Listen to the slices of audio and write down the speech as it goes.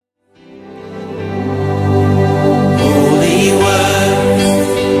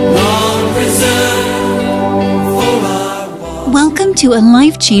to a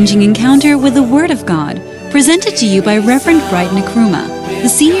life-changing encounter with the Word of God, presented to you by Reverend Bright Nkrumah, the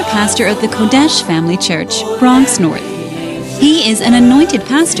senior pastor of the Kodesh Family Church, Bronx North. He is an anointed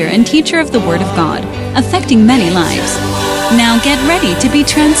pastor and teacher of the Word of God, affecting many lives. Now get ready to be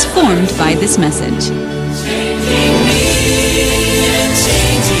transformed by this message.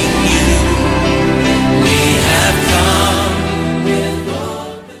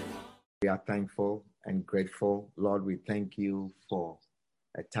 We are thankful and grateful. Lord, we thank you for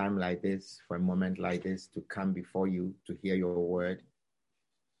a time like this, for a moment like this, to come before you to hear your word.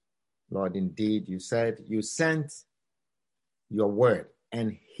 Lord, indeed, you said you sent your word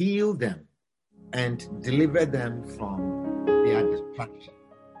and healed them and delivered them from their destruction.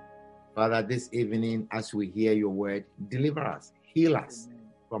 Father, this evening, as we hear your word, deliver us, heal us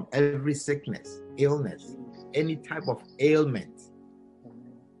from every sickness, illness, any type of ailment.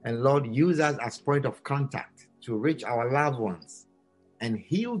 And Lord, use us as point of contact to reach our loved ones and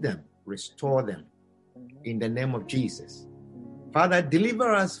heal them, restore them in the name of Jesus. Father,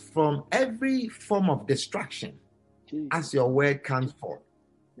 deliver us from every form of distraction as your word comes forth.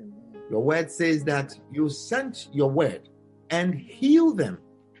 Your word says that you sent your word and healed them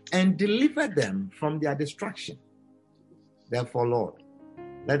and delivered them from their destruction. Therefore, Lord,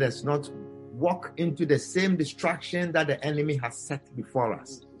 let us not walk into the same destruction that the enemy has set before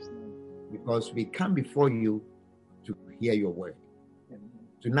us, because we come before you to hear your word.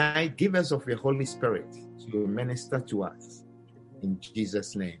 Tonight, give us of your Holy Spirit to minister to us. In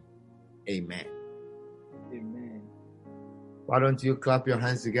Jesus' name, amen. Amen. Why don't you clap your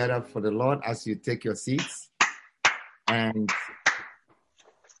hands together for the Lord as you take your seats and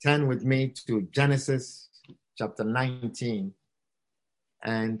turn with me to Genesis chapter 19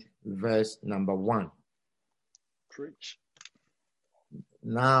 and verse number 1. Preach.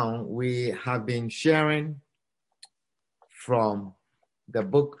 Now, we have been sharing from the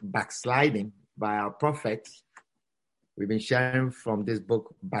book Backsliding by our prophet. We've been sharing from this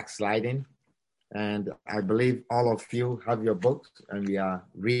book Backsliding, and I believe all of you have your books and we are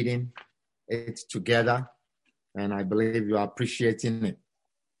reading it together, and I believe you are appreciating it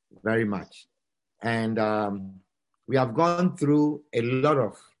very much. And we have gone through a lot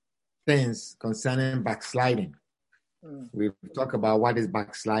of things concerning backsliding. We talk about what is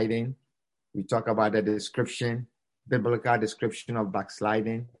backsliding. We talk about the description, biblical description of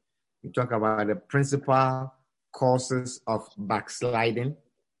backsliding. We talk about the principal causes of backsliding.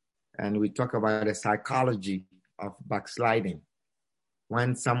 And we talk about the psychology of backsliding.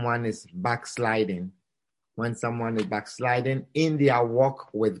 When someone is backsliding in their walk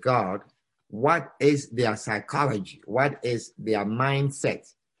with God, what is their psychology? What is their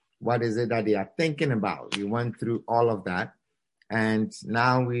mindset? What is it that they are thinking about? We went through all of that. And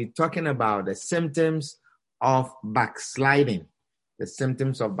now we're talking about the symptoms of backsliding. The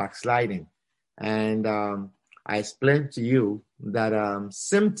symptoms of backsliding. And I explained to you that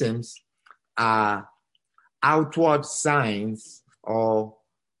symptoms are outward signs or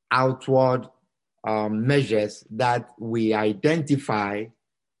outward measures that we identify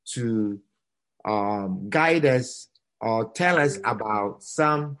to guide us or tell us about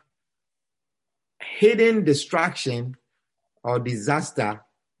some hidden distraction or disaster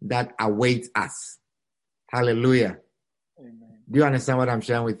that awaits us. Hallelujah. Amen. Do you understand what I'm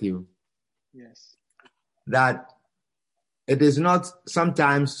sharing with you? Yes. That it is not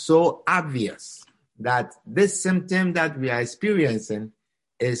sometimes so obvious that this symptom that we are experiencing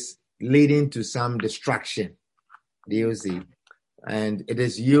is leading to some distraction. Do you see? And it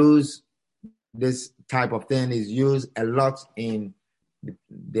is used, this type of thing is used a lot in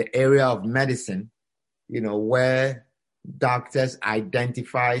the area of medicine, where doctors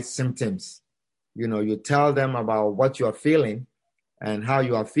identify symptoms. You tell them about what you are feeling and how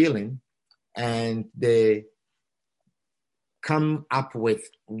you are feeling, and they come up with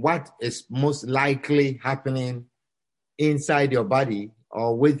what is most likely happening inside your body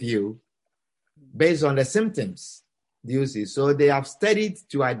or with you based on the symptoms. Do you see? So they have studied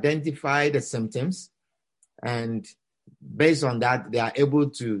to identify the symptoms, and based on that, they are able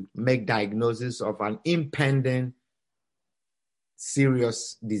to make diagnosis of an impending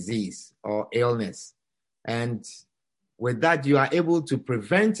serious disease or illness. And with that, you are able to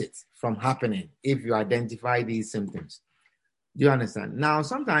prevent it from happening if you identify these symptoms. Do you understand? Now,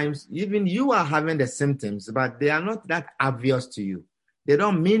 sometimes even you are having the symptoms, but they are not that obvious to you. They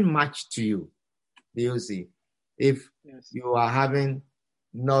don't mean much to you. Do you see? If you are having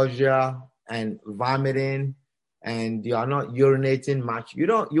nausea and vomiting and you are not urinating much,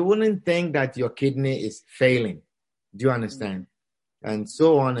 you wouldn't think that your kidney is failing. Do you understand? And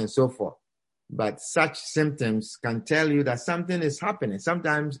so on and so forth. but such symptoms can tell you that something is happening.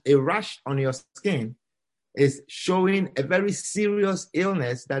 Sometimes a rash on your skin is showing a very serious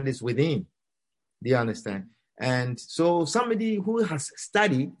illness that is within. Do you understand? And so somebody who has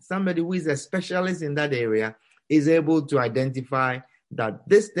studied, somebody who is a specialist in that area, is able to identify that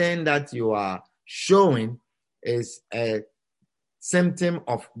this thing that you are showing is a symptom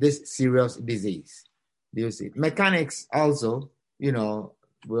of this serious disease. Do you see? Mechanics also, we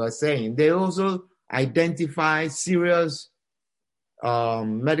were saying, they also identify serious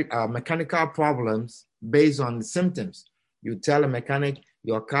mechanical problems based on symptoms. You tell a mechanic,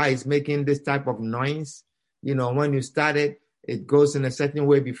 your car is making this type of noise. When you start it, it goes in a certain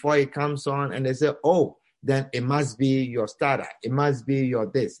way before it comes on, and they say, oh, then it must be your starter. It must be your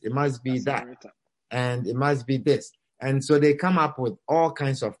this. It must be that. And it must be this. And so they come up with all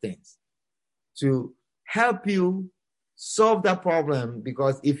kinds of things to help you solve that problem,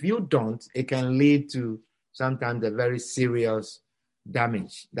 because if you don't, it can lead to sometimes a very serious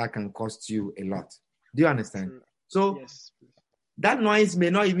damage that can cost you a lot. Do you understand? So yes, that noise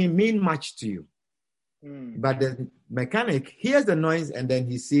may not even mean much to you. But the mechanic hears the noise and then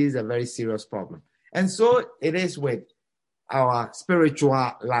he sees a very serious problem. And so it is with our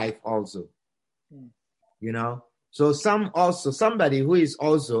spiritual life also. So somebody who is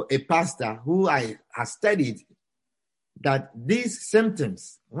also a pastor who has studied that these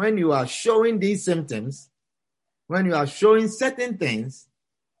symptoms, when you are showing these symptoms, when you are showing certain things,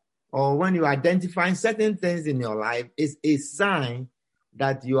 or when you are identifying certain things in your life, is a sign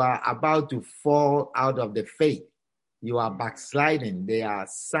that you are about to fall out of the faith. You are backsliding. They are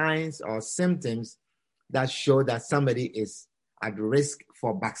signs or symptoms that show that somebody is at risk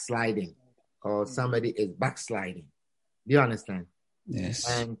for backsliding, or somebody is backsliding. Do you understand? Yes.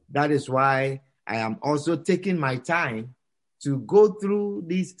 And that is why I am also taking my time to go through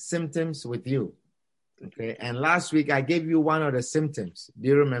these symptoms with you. Okay. And last week I gave you one of the symptoms. Do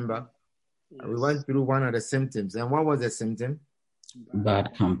you remember? Yes. We went through one of the symptoms. And what was the symptom?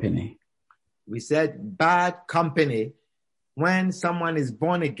 Bad company. We said bad company. When someone is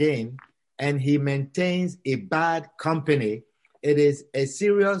born again and he maintains a bad company, it is a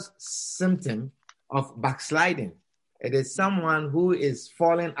serious symptom of backsliding. It is someone who is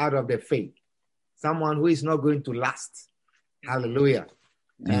falling out of the faith, someone who is not going to last. Hallelujah.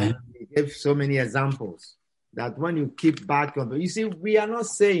 And we give so many examples that when you keep bad company, you see, we are not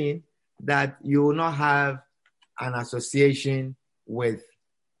saying that you will not have an association with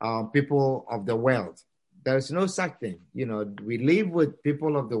people of the world. There's no such thing. We live with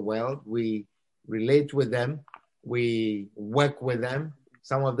people of the world. We relate with them. We work with them.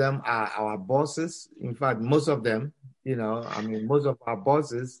 Some of them are our bosses. In fact, most of them, most of our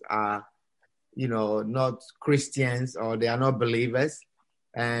bosses are, not Christians, or they are not believers,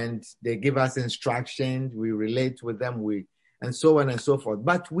 and they give us instructions. We relate with them. And so on and so forth.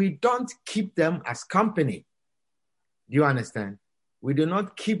 But we don't keep them as company. Do you understand? We do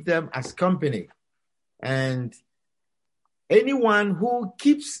not keep them as company. And anyone who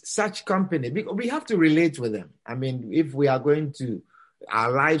keeps such company, because we have to relate with them. If we are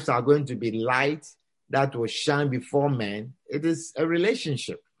our lives are going to be light that will shine before men, it is a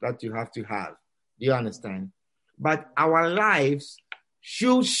relationship that you have to have. Do you understand? But our lives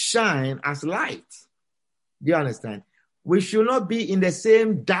should shine as light. Do you understand? We should not be in the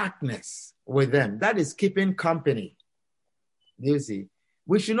same darkness with them. That is keeping company. Do you see?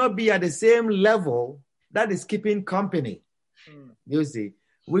 We should not be at the same level. That is keeping company. Do you see?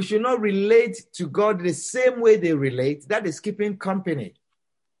 We should not relate to God the same way they relate. That is keeping company.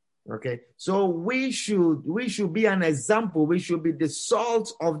 Okay? So we should be an example. We should be the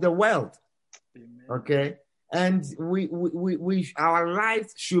salt of the world. Amen. Okay? And our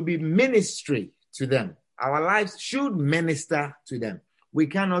lives should be ministry to them. Our lives should minister to them. We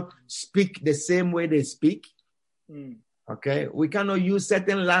cannot speak the same way they speak. Okay? We cannot use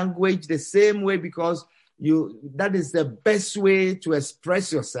certain language the same way because that is the best way to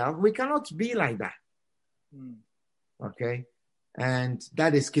express yourself. We cannot be like that. Okay? And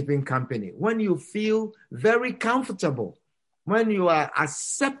that is keeping company. When you feel very comfortable, when you are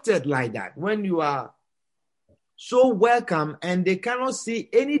accepted like that, when you are so welcome and they cannot see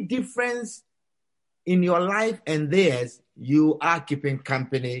any difference in your life and theirs, you are keeping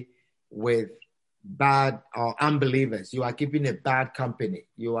company with bad or unbelievers. You are keeping a bad company.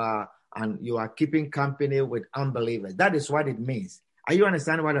 You are keeping company with unbelievers. That is what it means. Are you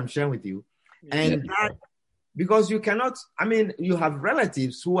understanding what I'm sharing with you? And that, because you cannot, you have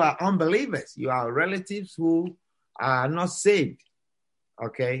relatives who are unbelievers. You have relatives who are not saved.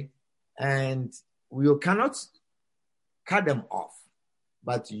 Okay? And you cannot cut them off.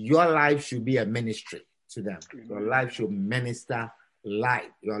 but your life should be a ministry to them. Amen. Your life should minister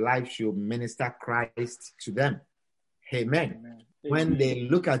light. Your life should minister Christ to them. Amen. Amen. When they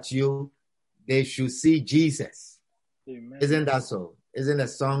look at you, they should see Jesus. Amen. Isn't that so? Isn't a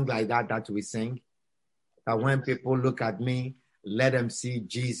song like that we sing? That when people look at me, let them see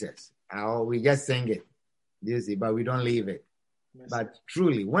Jesus. We just sing it, you see, but we don't leave it. Yes. But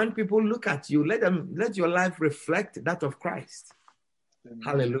truly, when people look at you, let your life reflect that of Christ. Amen.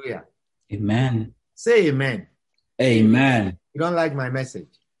 Hallelujah. Amen. Say amen. Amen. You don't like my message?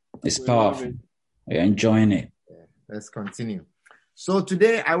 It's We love powerful. it. We're enjoying it. Let's continue. So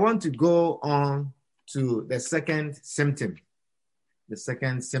today I want to go on to the second symptom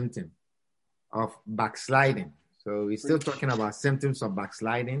of backsliding. So we're still talking about symptoms of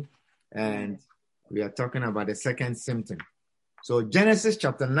backsliding, and we are talking about the second symptom. So Genesis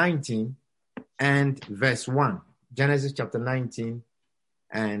chapter 19 and verse 1. Genesis chapter 19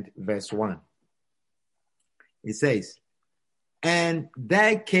 and verse 1. It says, "And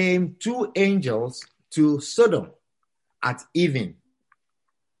there came 2 angels to Sodom at even,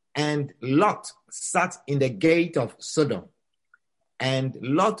 and Lot sat in the gate of Sodom. And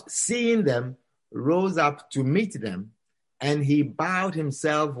Lot, seeing them, rose up to meet them, and he bowed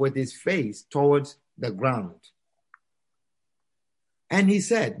himself with his face towards the ground. And he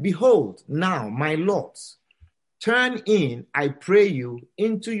said, Behold, now, my lords, turn in, I pray you,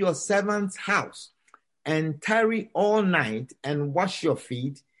 into your servant's house, and tarry all night, and wash your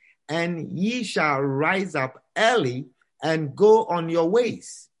feet, and ye shall rise up early and go on your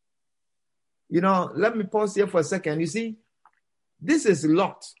ways." You know, let me pause here for a second. You see, this is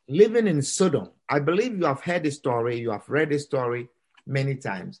Lot living in Sodom. I believe you have heard the story. You have read the story many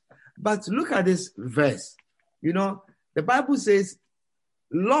times. But look at this verse. You know, the Bible says,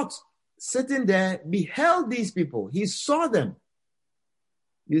 Lot sitting there beheld these people. He saw them.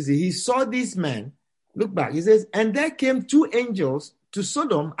 You see, he saw these men. Look back. He says, "And there came 2 angels to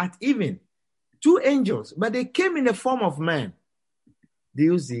Sodom at even." 2 angels, but they came in the form of men. Do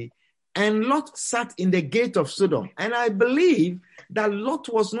you see? And Lot sat in the gate of Sodom. And I believe that Lot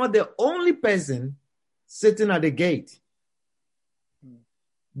was not the only person sitting at the gate.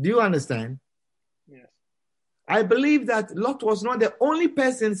 Do you understand? Yes. I believe that Lot was not the only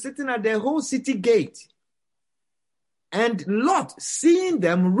person sitting at the whole city gate. And Lot, seeing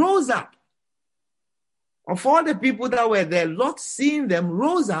them, rose up. Of all the people that were there, Lot, seeing them,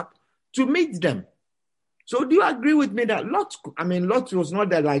 rose up to meet them. So do you agree with me that Lot was not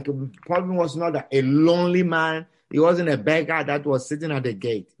that, like, probably was not a lonely man. He wasn't a beggar that was sitting at the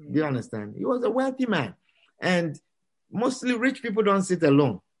gate. Do you understand? He was a wealthy man. And mostly rich people don't sit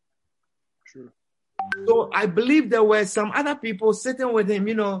alone. True. So I believe there were some other people sitting with him,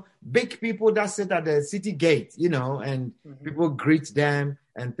 you know, big people that sit at the city gate, you know, and people greet them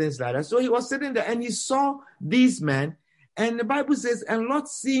and things like that. So he was sitting there and he saw these men. And the Bible says, "And Lot,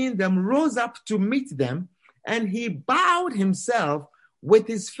 seeing them, rose up to meet them, and he bowed himself with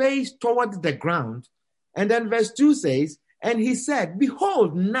his face toward the ground." And then verse 2 says, "And he said,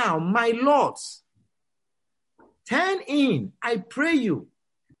 Behold, now, my lords, turn in, I pray you,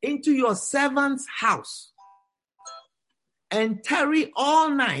 into your servant's house, and tarry all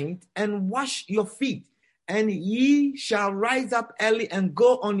night, and wash your feet, and ye shall rise up early and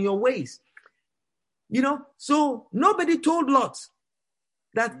go on your ways." You know, so nobody told Lot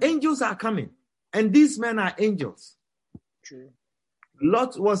that angels are coming, and these men are angels. True.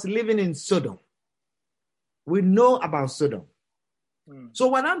 Lot was living in Sodom. We know about Sodom. So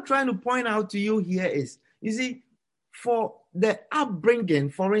what I'm trying to point out to you here is, you see, for the upbringing,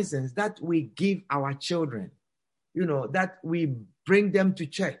 for instance, that we give our children, you know, that we bring them to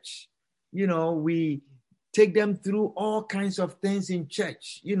church, you know, we take them through all kinds of things in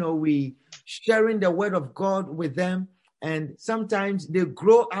church, you know, we sharing the word of God with them, and sometimes they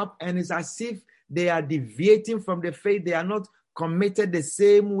grow up and it's as if they are deviating from the faith. They are not committed the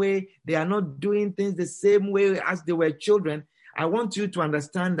same way. They are not doing things the same way as they were children. I want you to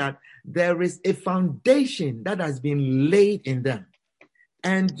understand that there is a foundation that has been laid in them.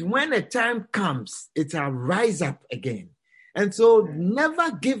 And when a time comes, it will rise up again. And so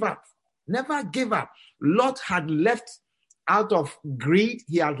never give up. Never give up. Lot had left out of greed.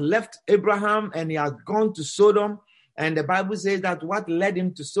 He had left Abraham and he had gone to Sodom. And the Bible says that what led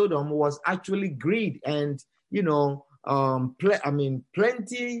him to Sodom was actually greed and, you know,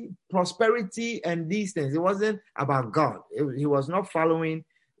 plenty, prosperity, and these things. It wasn't about God. He was not following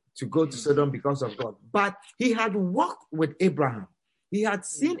to go to Sodom because of God. But he had walked with Abraham. He had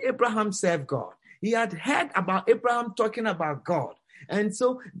seen Abraham serve God. He had heard about Abraham talking about God. And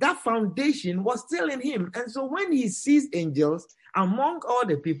so that foundation was still in him. And so when he sees angels among all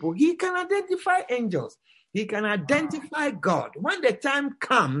the people, he can identify angels. He can identify God. When the time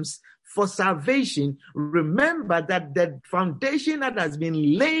comes for salvation, remember that the foundation that has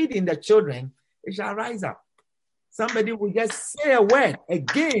been laid in the children, it shall rise up. Somebody will just say a word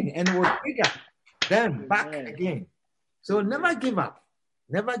again and will trigger them back again. So never give up.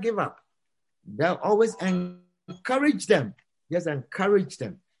 Never give up. They'll always encourage them. Just encourage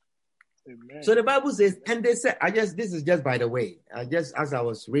them. Amen. So the Bible says, and they said, this is just by the way, as I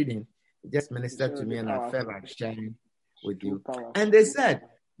was reading, it just ministered to me and I felt like sharing with you. And they said,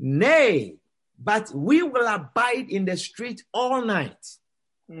 nay, but we will abide in the street all night.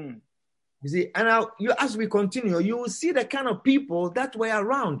 You see, and as we continue, you will see the kind of people that were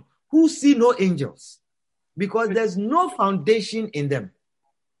around who see no angels because there's no foundation in them.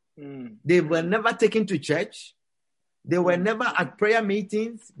 They were never taken to church. They were never at prayer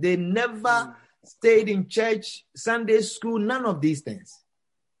meetings. They never stayed in church, Sunday school, none of these things.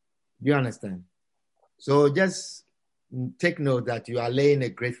 You understand? So just take note that you are laying a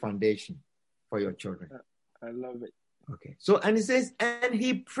great foundation for your children. I love it. Okay. So, and it says, and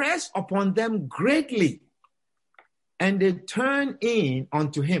he pressed upon them greatly, and they turned in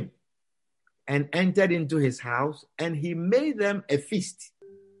unto him and entered into his house, and he made them a feast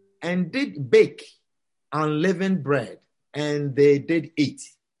and did bake unleavened bread, and they did eat.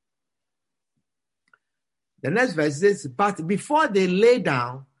 The next verse says, but before they lay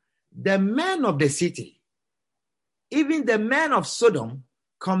down, the men of the city, even the men of Sodom,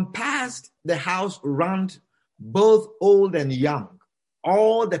 compassed the house round, both old and young,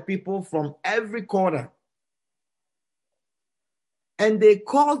 all the people from every quarter. And they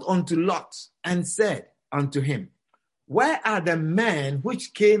called unto Lot and said unto him, where are the men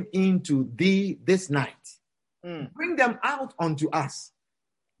which came into thee this night? Bring them out unto us,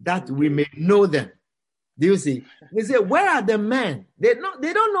 that we may know them. Do you see? They say, where are the men? They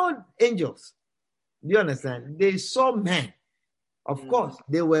don't know angels. Do you understand? They saw men. Of course,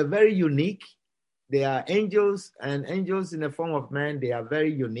 they were very unique. They are angels, and angels in the form of men, they are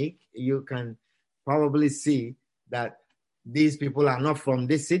very unique. You can probably see that these people are not from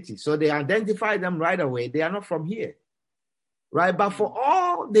this city. So they identify them right away. They are not from here. Right? But for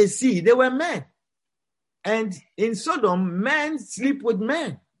all they see, they were men. And in Sodom, men sleep with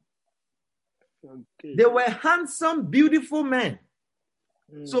men. Okay. They were handsome, beautiful men.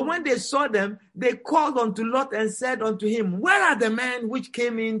 So when they saw them, they called unto Lot and said unto him, where are the men which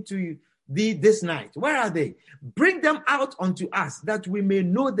came into thee this night? Where are they? Bring them out unto us, that we may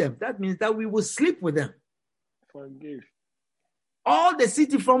know them. That means that we will sleep with them. Forgive. All the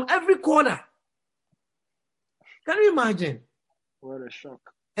city from every corner. Can you imagine? What a shock.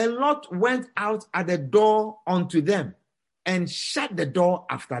 And Lot went out at the door unto them and shut the door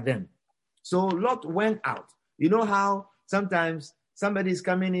after them. So Lot went out. You know how sometimes somebody is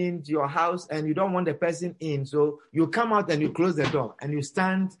coming into your house and you don't want the person in. So you come out and you close the door and you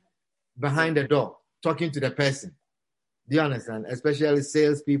stand behind the door talking to the person. Do you understand? Especially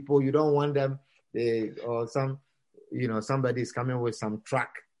salespeople, you don't want them, somebody is coming with some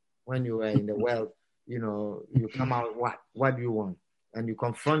truck when you are in the world, you come out, what do you want? And you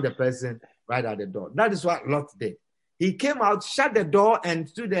confront the person right at the door. That is what Lot did. He came out, shut the door and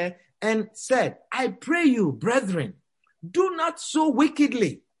stood there and said, I pray you, brethren, do not so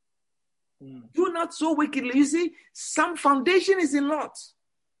wickedly. Do not so wickedly. You see, some foundation is in Lot.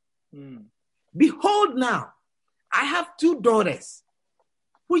 Behold now, I have 2 daughters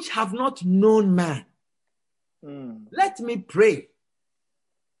which have not known man. Let me pray.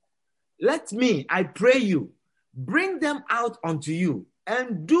 Let me, I pray you, bring them out unto you,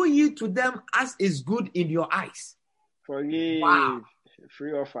 and do ye to them as is good in your eyes. Forgive. Wow.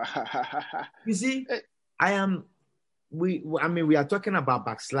 Free offer. You see, we are talking about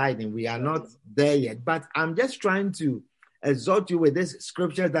backsliding. We are not there yet, but I'm just trying to exhort you with this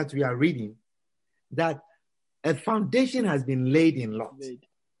scripture that we are reading, that a foundation has been laid in Lot. Do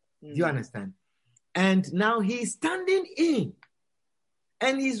you understand? And now he's standing in,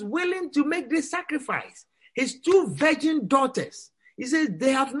 and he's willing to make this sacrifice. His 2 virgin daughters, he says,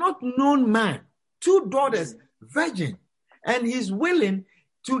 they have not known man. 2 daughters, virgin. And he's willing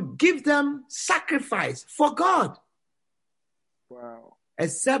to give them sacrifice for God. Wow.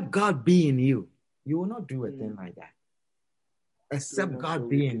 Except God be in you, you will not do a thing like that. Except God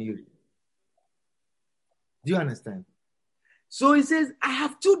be in you. Do you understand? So he says, I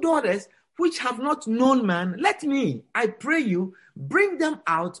have 2 daughters which have not known man. Let me, I pray you, bring them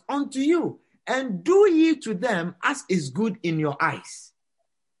out unto you, and do ye to them as is good in your eyes.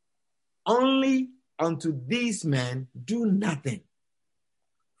 Only unto these men do nothing.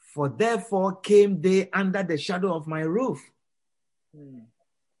 For therefore came they under the shadow of my roof.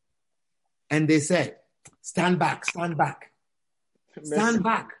 And they said, stand back, stand back, stand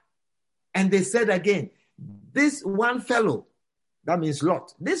back. And they said again, this one fellow, that means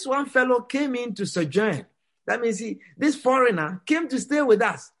Lot, this one fellow came in to sojourn. That means this foreigner came to stay with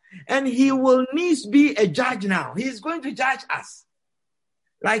us. And he will needs be a judge now. He's going to judge us.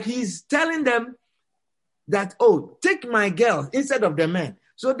 Like he's telling them that, oh, take my girl instead of the men.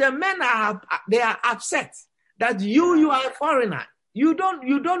 So the men are upset that you are a foreigner. You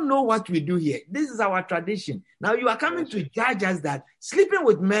don't know what we do here. This is our tradition. Now you are coming to judge us that sleeping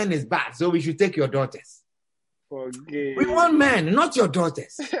with men is bad, so we should take your daughters. Forgive. We want men, not your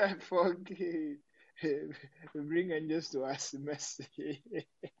daughters. Forgive. Bring angels to us, mercy.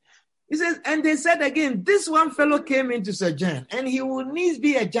 He says, and they said again, this one fellow came into sojourn, and he will needs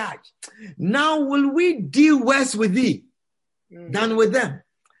be a judge. Now will we deal worse with thee than with them?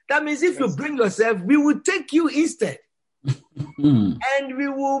 That means if you bring yourself, we will take you instead. And we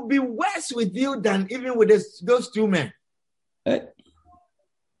will be worse with you than even with those two men.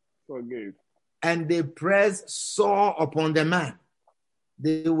 Forgive. And they pressed sore upon the man.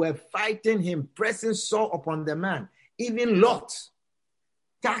 They were fighting him, pressing sore upon the man. Even Lot,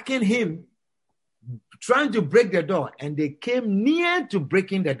 attacking him, trying to break the door. And they came near to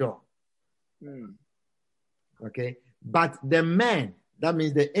breaking the door. Okay. But the men, that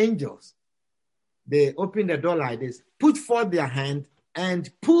means the angels, they opened the door like this, put forth their hand and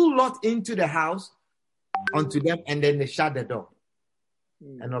pull Lot into the house unto them, and then they shut the door.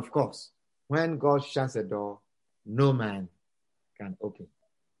 And of course, when God shuts the door, no man can open.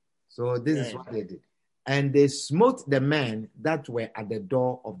 So this is what they did. And they smote the men that were at the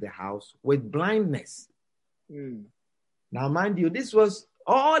door of the house with blindness. Now, mind you, this was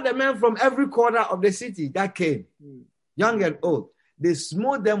all the men from every corner of the city that came, young and old. They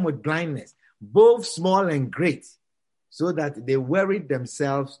smote them with blindness, both small and great, so that they worried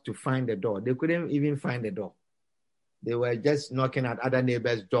themselves to find the door. They couldn't even find the door. They were just knocking at other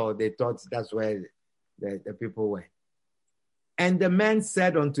neighbors' door. They thought that's where the people were. And the man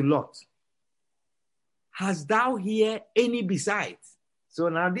said unto Lot, hast thou here any besides? So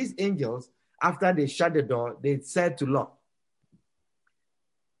now these angels, after they shut the door, they said to Lot,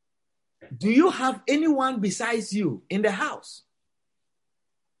 do you have anyone besides you in the house?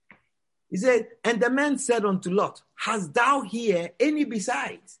 He said, and the man said unto Lot, hast thou here any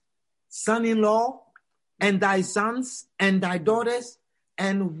besides, son-in-law, and thy sons, and thy daughters,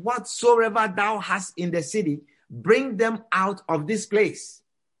 and whatsoever thou hast in the city, bring them out of this place.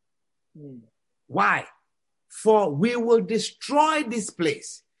 Why? For we will destroy this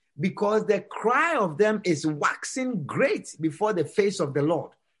place, because the cry of them is waxing great before the face of the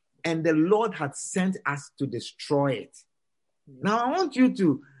Lord, and the Lord had sent us to destroy it. Now I want you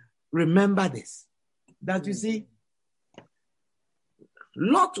to remember this, that you see,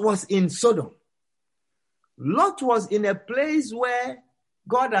 Lot was in Sodom. Lot was in a place where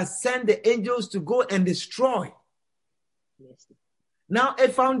God has sent the angels to go and destroy. Now a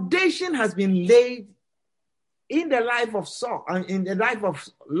foundation has been laid in the life of Saul, in the life of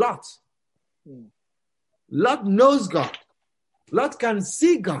Lot. Lot knows God. Lot can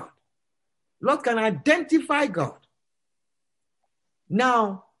see God. Lot can identify God.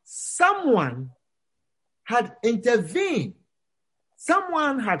 Now, someone had intervened.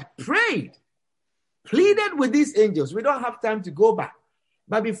 Someone had prayed, pleaded with these angels. We don't have time to go back.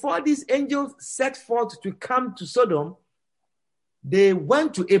 But before these angels set forth to come to Sodom, they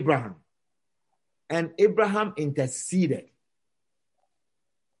went to Abraham. And Abraham interceded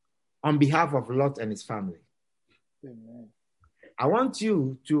on behalf of Lot and his family. Amen. I want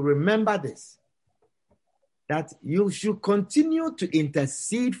you to remember this, that you should continue to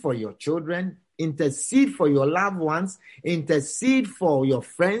intercede for your children, intercede for your loved ones, intercede for your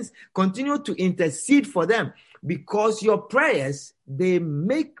friends, continue to intercede for them, because your prayers, they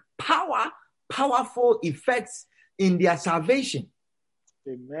make powerful effects in their salvation.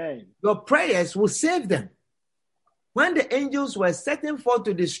 Amen. Your prayers will save them. When the angels were setting forth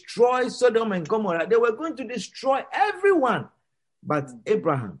to destroy Sodom and Gomorrah, they were going to destroy everyone. But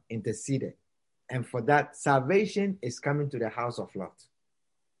Abraham interceded. And for that, salvation is coming to the house of Lot.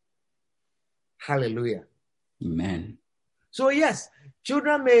 Hallelujah. Amen. So yes,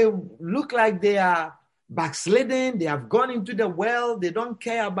 children may look like they are backslidden. They have gone into the world. They don't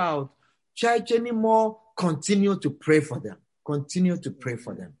care about church anymore. Continue to pray for them. Continue to pray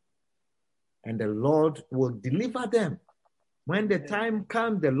for them. And the Lord will deliver them. When the time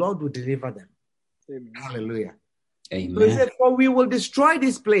comes, the Lord will deliver them. Amen. Hallelujah. Amen. So he said, for we will destroy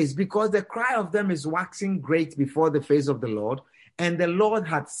this place, because the cry of them is waxing great before the face of the Lord, and the Lord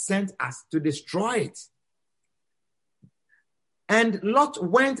had sent us to destroy it. And Lot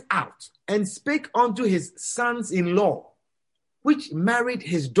went out and spake unto his sons-in-law, which married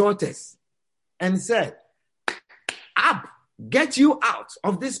his daughters, and said, Up, get you out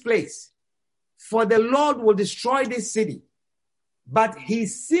of this place, for the Lord will destroy this city. But he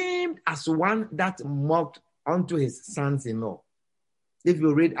seemed as one that mocked unto his sons-in-law. If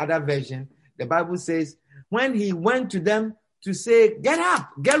you read other version, the Bible says, when he went to them to say, get up,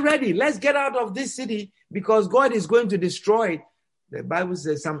 get ready, let's get out of this city because God is going to destroy it. The Bible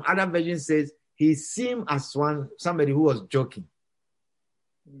says, some other version says, he seemed as somebody who was joking.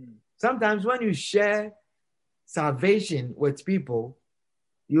 Sometimes when you share salvation with people,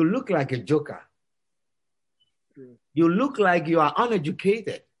 you look like a joker. You look like you are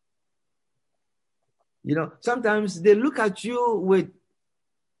uneducated. You know, sometimes they look at you with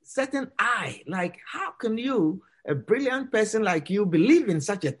certain eye, like, how can you, a brilliant person like you, believe in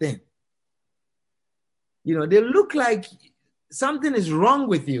such a thing? You know, they look like something is wrong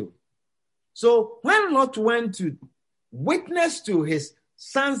with you. So when Lot went to witness to his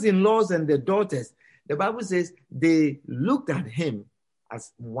sons-in-laws and their daughters, the Bible says they looked at him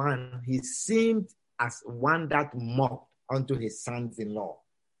as one, he seemed as one that mocked unto his sons-in-law.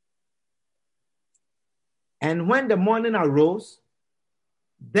 And when the morning arose,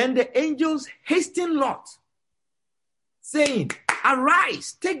 then the angels hastened Lot, saying,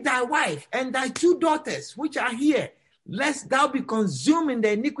 Arise, take thy wife and thy 2 daughters, which are here, lest thou be consumed in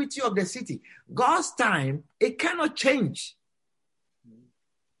the iniquity of the city. God's time, it cannot change.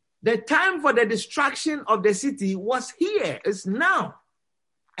 The time for the destruction of the city was here, it's now.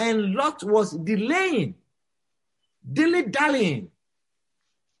 And Lot was delaying, dilly-dallying.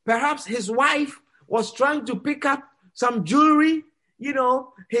 Perhaps his wife was trying to pick up some jewelry, you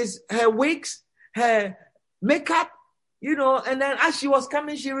know, her wigs, her makeup, you know, and then as she was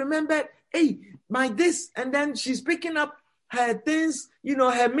coming, she remembered, hey, my this, and then she's picking up her things, you know,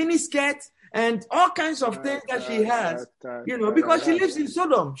 her mini skirts and all kinds of things that she has, you know, because she lives in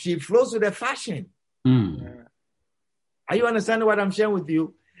Sodom. She flows with the fashion. Are you understanding what I'm sharing with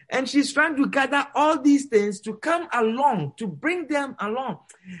you? And she's trying to gather all these things to come along, to bring them along.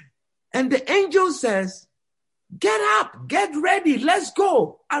 And the angel says, get up, get ready, let's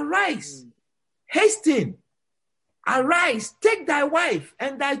go, arise, hasten, arise, take thy wife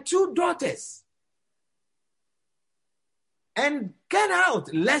and thy 2 daughters, and get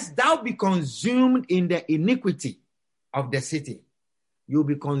out, lest thou be consumed in the iniquity of the city. You'll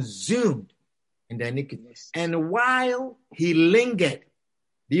be consumed in the iniquity. Yes. And while he lingered,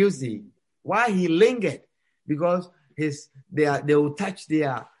 do you see? While he lingered, because they will touch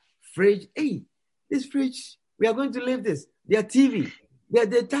their fridge. Hey, this fridge, we are going to leave this. Their TV,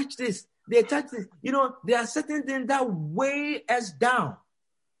 they touch this. They touch this. You know, there are certain things that weigh us down.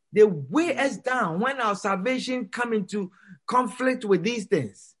 They weigh us down when our salvation come into conflict with these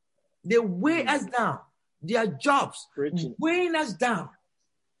things. They weigh us down. Their jobs weighing us down.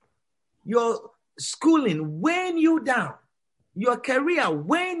 Your schooling weighing you down. Your career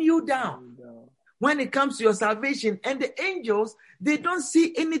weighing you down. When it comes to your salvation, and the angels, they don't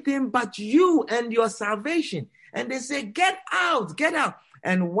see anything but you and your salvation. And they say, get out, get out.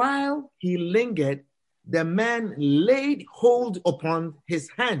 And while he lingered, the man laid hold upon his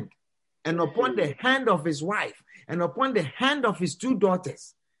hand and upon the hand of his wife and upon the hand of his 2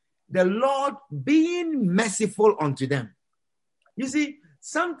 daughters, the Lord being merciful unto them. You see,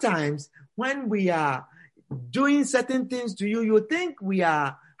 sometimes when we are doing certain things to you, you think we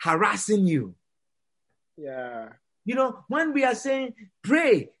are harassing you. Yeah. You know, when we are saying,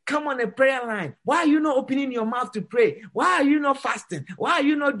 pray, come on a prayer line. Why are you not opening your mouth to pray? Why are you not fasting? Why are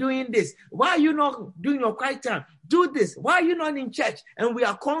you not doing this? Why are you not doing your quiet time? Do this. Why are you not in church? And we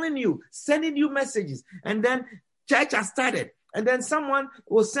are calling you, sending you messages. And then church has started. And then someone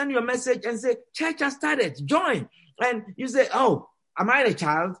will send you a message and say, church has started, join. And you say, oh, am I a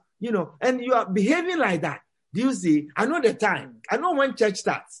child? You know, and you are behaving like that. Do you see? I know the time. I know when church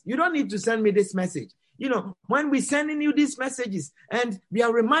starts. You don't need to send me this message. You know, when we're sending you these messages and we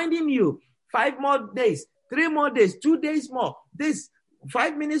are reminding you 5 more days, 3 more days, 2 days more, this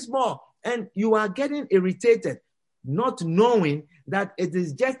 5 minutes more, and you are getting irritated, not knowing that it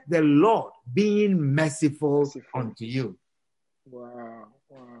is just the Lord being merciful unto you. Wow.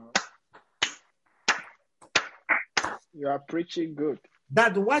 You are preaching good.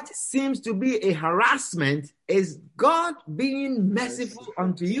 That what seems to be a harassment is God being merciful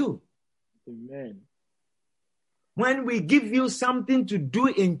unto you. Amen. When we give you something to do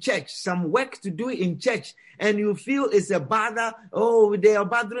in church, some work to do in church, and you feel it's a bother, oh, they are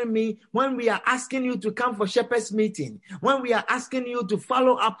bothering me. When we are asking you to come for shepherd's meeting, when we are asking you to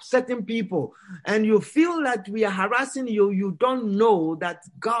follow up certain people, and you feel that we are harassing you, you don't know that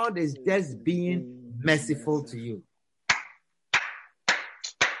God is just being merciful to you.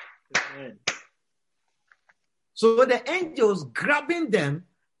 Amen. So the angels grabbing them,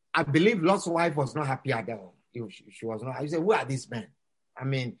 I believe Lot's wife was not happy at all. She was not. I said, who are these men? I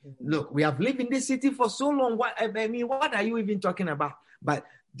mean, look, we have lived in this city for so long. What are you even talking about? But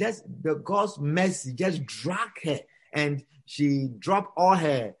just the God's mercy just dragged her, and she dropped all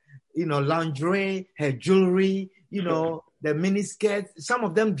her, lingerie, her jewelry, the miniskirt. Some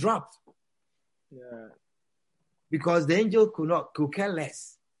of them dropped. Yeah. Because the angel could care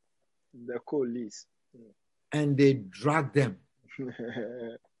less. The police. And they dragged them.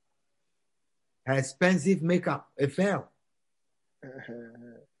 Her expensive makeup, it fell.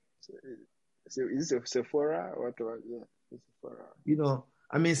 So is it Sephora? What was it?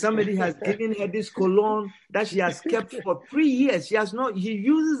 Sephora. Somebody has given her this cologne that she has kept for 3 years. She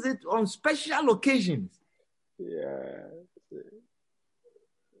uses it on special occasions. Yeah.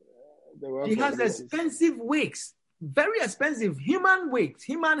 She has expensive wigs, very expensive human wigs,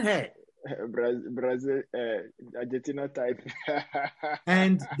 human hair. Brazil, Argentina type.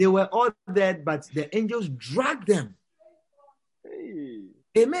 And they were all dead, but the angels dragged them. Hey.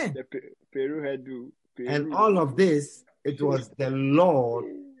 Amen. The Peru had do. And all of this, it was the Lord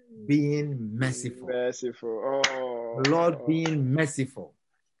being merciful. Merciful. Oh. The Lord being merciful.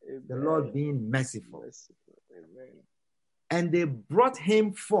 Amen. The Lord being merciful. Amen. And they brought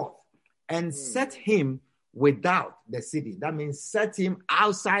him forth and set him without the city. That means set him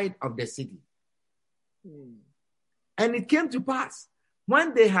outside of the city. And it came to pass,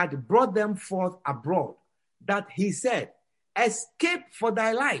 when they had brought them forth abroad, that he said, escape for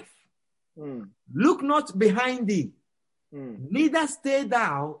thy life. Look not behind thee, neither stay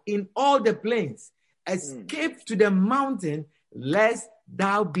thou in all the plains. Escape to the mountain, lest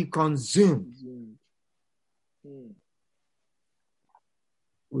thou be consumed.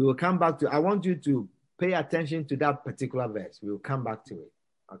 We will come back to, I want you to pay attention to that particular verse. We will come back to it.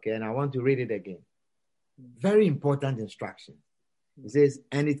 Okay, and I want to read it again. Very important instruction. It says,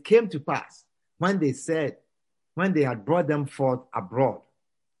 and it came to pass when they had brought them forth abroad,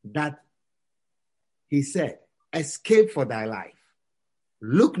 that he said, escape for thy life.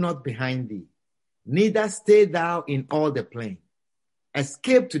 Look not behind thee, neither stay thou in all the plain.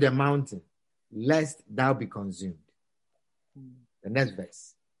 Escape to the mountain, lest thou be consumed. The next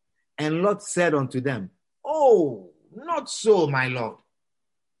verse. And Lot said unto them, oh, not so, my Lord.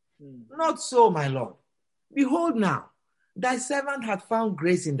 Not so, my Lord. Behold now, thy servant hath found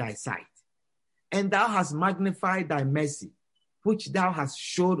grace in thy sight, and thou hast magnified thy mercy, which thou hast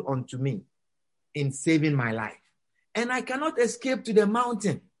showed unto me in saving my life. And I cannot escape to the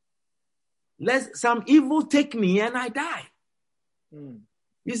mountain, lest some evil take me and I die.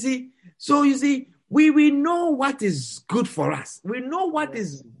 You see, we know what is good for us. We know what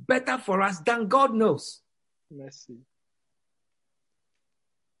is better for us than God knows. Mercy.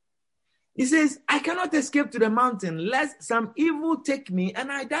 He says, I cannot escape to the mountain lest some evil take me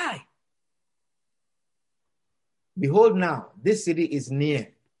and I die. Behold now, this city is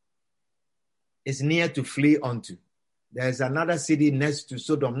near. It's near to flee unto. There is another city next to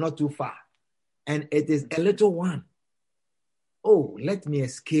Sodom, not too far. And it is a little one. Oh, let me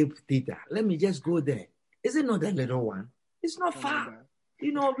escape thither. Let me just go there. Is it not a little one? It's not far.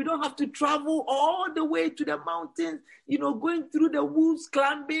 We don't have to travel all the way to the mountains, going through the woods,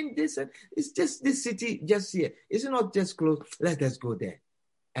 climbing this. And it's just this city just here. Is it not just close? Let us go there.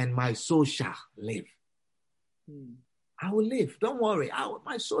 And my soul shall live. I will live. Don't worry.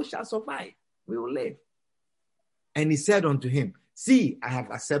 My soul shall survive. We will live. And he said unto him, see, I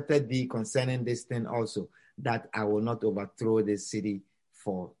have accepted thee concerning this thing also, that I will not overthrow this city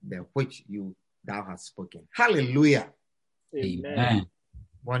for the which thou hast spoken. Hallelujah. Amen.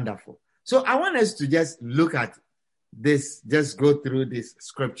 Wonderful. So I want us to just look at this, just go through this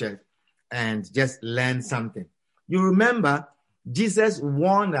scripture and just learn something. You remember, Jesus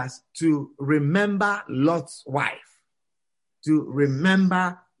warned us to remember Lot's wife. To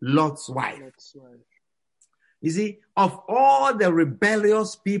remember Lot's wife. You see, of all the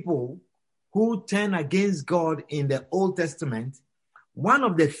rebellious people who turn against God in the Old Testament, one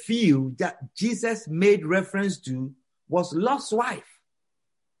of the few that Jesus made reference to was Lot's wife,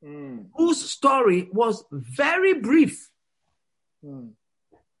 whose story was very brief.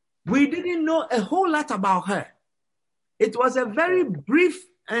 We didn't know a whole lot about her. It was a very brief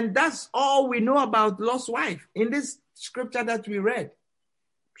And that's all we know about Lot's wife in this scripture that we read,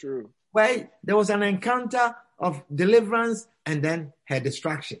 True. where there was an encounter of deliverance and then her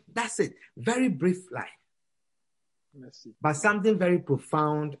destruction. That's it. Very brief life, Mercy. but something very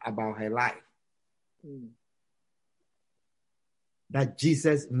profound about her life that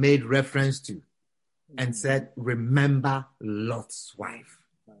Jesus made reference to and said, remember Lot's wife.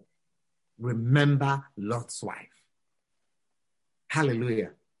 Remember Lot's wife.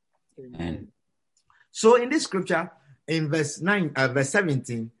 Hallelujah. Amen. So in this scripture, in verse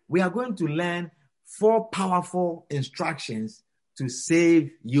 17, we are going to learn 4 powerful instructions to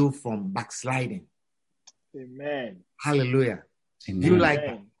save you from backsliding. Amen. Hallelujah. Amen. Do you like that?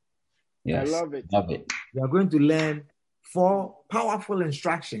 Amen. Yes. I love it. Love it. We are going to learn 4 powerful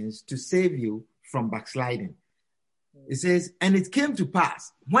instructions to save you from backsliding. It says, and it came to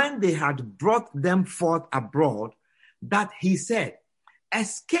pass when they had brought them forth abroad that he said,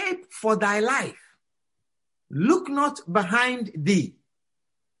 escape for thy life. Look not behind thee,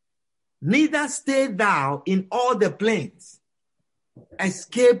 neither stay thou in all the plains.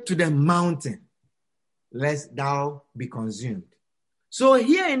 Escape to the mountain, lest thou be consumed. So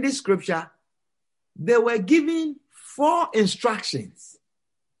here in this scripture, they were given 4 instructions.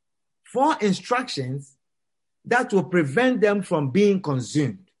 4 instructions that will prevent them from being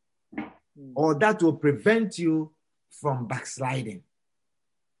consumed, or that will prevent you from backsliding.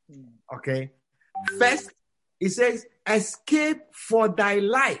 Okay. First, it says, escape for thy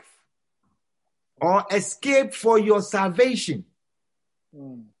life, or escape for your salvation.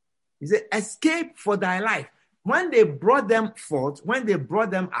 He said, escape for thy life. When they brought them forth, when they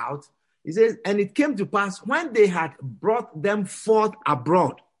brought them out, he says, and it came to pass when they had brought them forth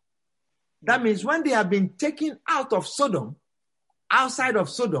abroad. That means when they have been taken out of Sodom, outside of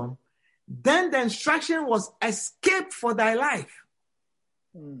Sodom, then the instruction was escape for thy life.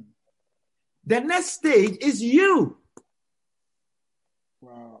 The next stage is you.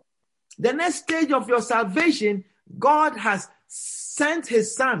 Wow. The next stage of your salvation, God has sent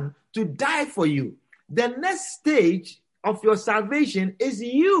his son to die for you. The next stage of your salvation is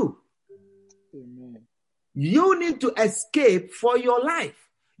you. Amen. You need to escape for your life.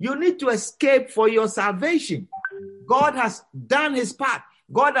 You need to escape for your salvation. God has done his part.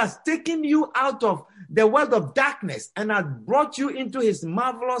 God has taken you out of the world of darkness and has brought you into his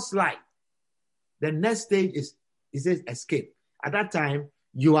marvelous light. The next stage is, he says, escape. At that time,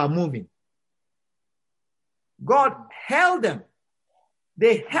 you are moving. God held them.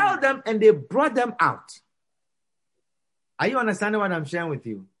 They held them and they brought them out. Are you understanding what I'm sharing with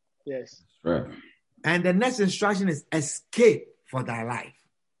you? Yes. Right. And the next instruction is escape for thy life.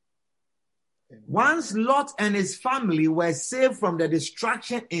 Once Lot and his family were saved from the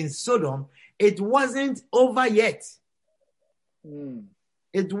destruction in Sodom, it wasn't over yet.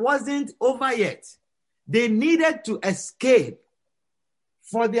 It wasn't over yet. They needed to escape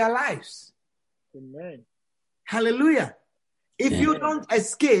for their lives. Amen. Hallelujah. If you don't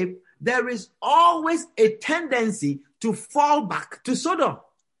escape, there is always a tendency to fall back to Sodom.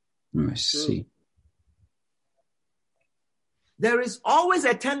 Mercy. There is always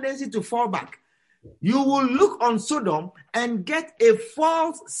a tendency to fall back. You will look on Sodom and get a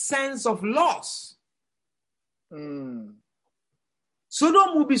false sense of loss. Sodom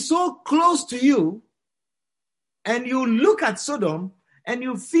will be so close to you, and you look at Sodom and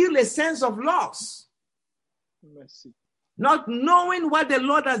you feel a sense of loss. Mercy. Not knowing what the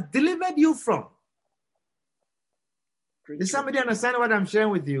Lord has delivered you from. Does somebody understand what I'm sharing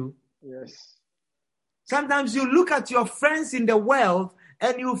with you? Yes. Sometimes you look at your friends in the world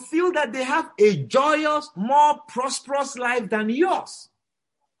and you feel that they have a joyous, more prosperous life than yours.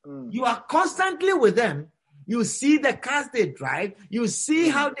 You are constantly with them. You see the cars they drive. You see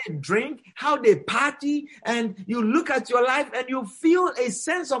how they drink, how they party, and you look at your life and you feel a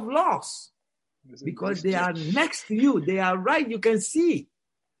sense of loss because they are next to you. They are right. You can see.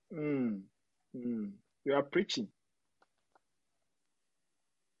 You are preaching.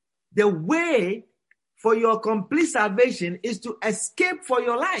 The way for your complete salvation is to escape for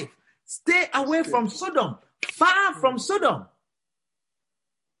your life. Stay away from Sodom, far from Sodom.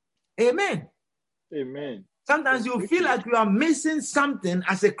 Amen. Amen. Sometimes you feel like you are missing something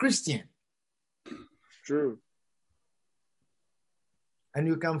as a Christian. True. And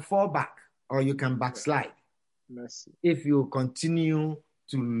you can fall back or you can backslide. Mercy. If you continue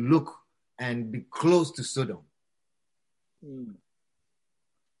to look and be close to Sodom.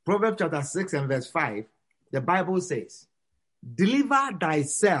 Proverbs chapter 6 and verse 5, the Bible says, deliver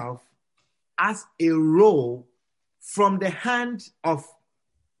thyself as a roe from the hand of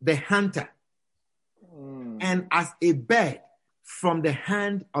the hunter, and as a bird from the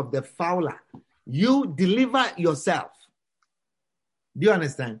hand of the fowler. You deliver yourself. Do you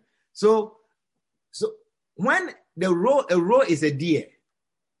understand? So when a roe is a deer.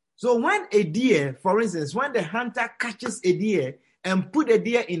 So when a deer, for instance, when the hunter catches a deer and put a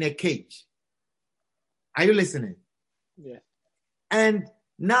deer in a cage, are you listening? Yeah. And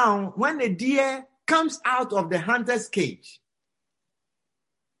now when the deer comes out of the hunter's cage,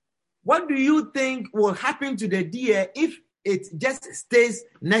 what do you think will happen to the deer if it just stays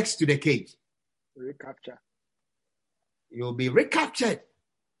next to the cage? Recapture. You'll be recaptured.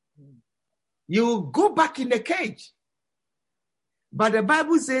 You go back in the cage. But the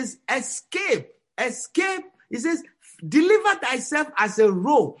Bible says, escape. Escape. It says, deliver thyself as a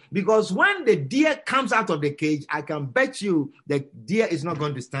roe. Because when the deer comes out of the cage, I can bet you the deer is not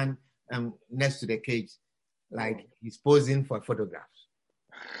going to stand next to the cage like he's posing for photographs.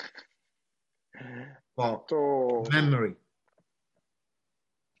 For memory.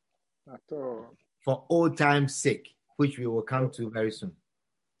 For old time's sake, which we will come to very soon.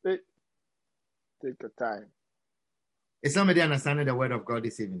 Take your time. Is somebody understanding the word of God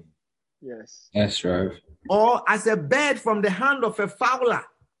this evening? Yes. Yes, Rev. Or as a bird from the hand of a fowler.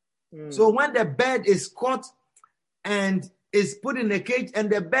 So when the bird is caught and is put in a cage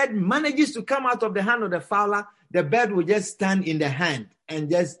and the bird manages to come out of the hand of the fowler, the bird will just stand in the hand and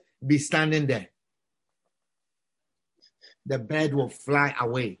just be standing there. The bird will fly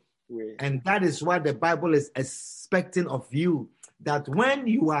away. And that is what the Bible is expecting of you, that when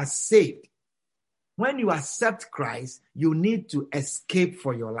you are saved, when you accept Christ, you need to escape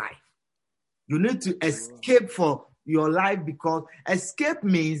for your life. You need to escape for your life, because escape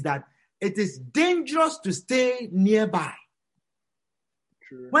means that it is dangerous to stay nearby.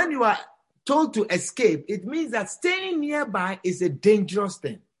 True. When you are told to escape, it means that staying nearby is a dangerous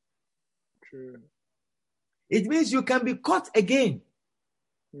thing. True. It means you can be caught again.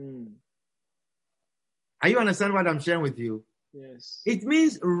 Are you understand what I'm sharing with you? Yes. It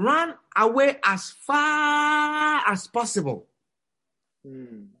means run away as far as possible.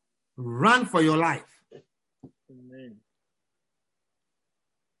 Run for your life. Amen.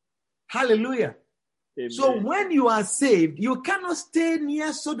 Hallelujah. Amen. So when you are saved, you cannot stay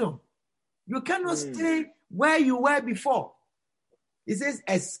near Sodom. You cannot stay where you were before. It says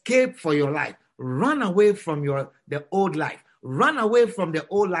escape for your life. Run away from the old life. Run away from the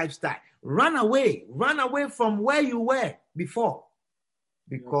old lifestyle. Run away from where you were before.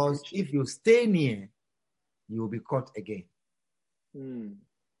 Because if you stay near, you will be caught again.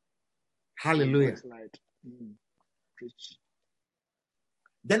 Hallelujah.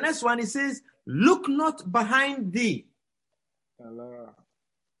 The next one, it says, look not behind thee. Allah.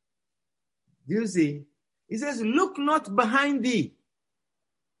 Do you see? It says, look not behind thee.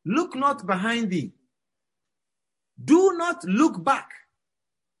 Look not behind thee. Do not look back.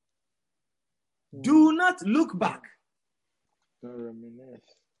 Do not look back.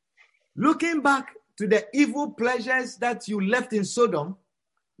 Looking back to the evil pleasures that you left in Sodom,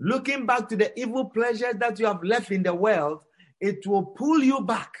 looking back to the evil pleasures that you have left in the world, it will pull you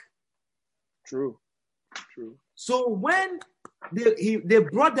back. True. So when they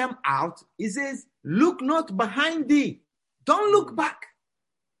brought them out, it says, look not behind thee. Don't look back.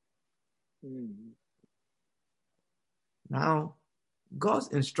 Now, God's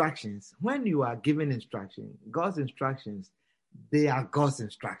instructions, when you are given instruction, God's instructions, they are God's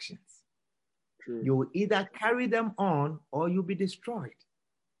instructions. True. You will either carry them on or you'll be destroyed.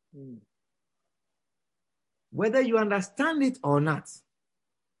 Whether you understand it or not,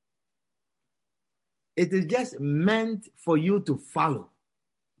 it is just meant for you to follow.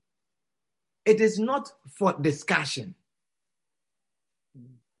 It is not for discussion.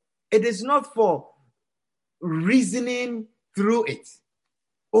 It is not for reasoning through it.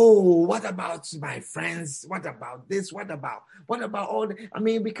 Oh, what about my friends? What about this? What about all the,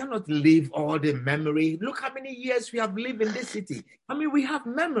 we cannot leave all the memory. Look how many years we have lived in this city. We have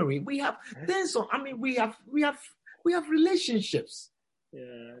memory. We have things. We have relationships.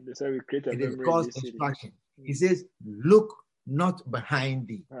 Yeah, that's how we create a memory. It is God's instruction. He says, look not behind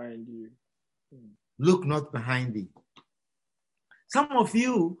thee. Behind you. Look not behind thee. Some of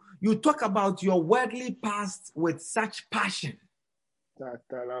you talk about your worldly past with such passion.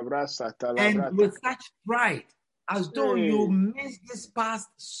 And with such pride, as though you miss this past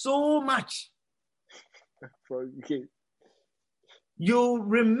so much. You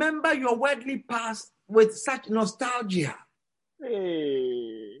remember your worldly past with such nostalgia.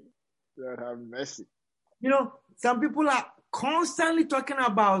 Lord have mercy. Some people are constantly talking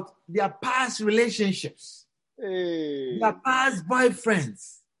about their past relationships, their past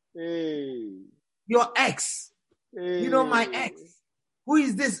boyfriends, your ex. My ex. Who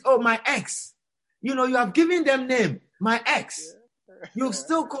is this? Oh, my ex. You have given them name. My ex. You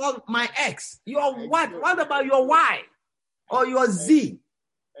still call my ex. Your what? What about your Y? Or your Z?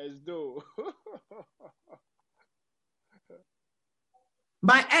 As though.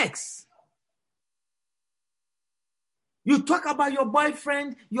 My ex. You talk about your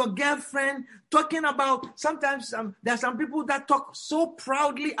boyfriend, your girlfriend, talking about, sometimes there are some people that talk so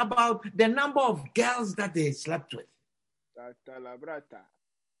proudly about the number of girls that they slept with.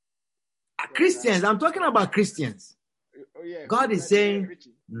 Christians, I'm talking about Christians. God is saying,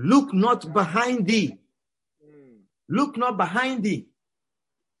 look not behind thee. Look not behind thee.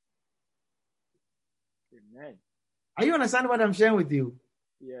 Amen. Are you understanding what I'm sharing with you?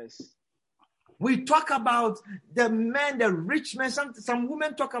 Yes. We talk about the men, the rich men. Some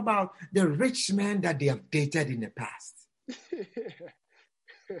women talk about the rich men that they have dated in the past.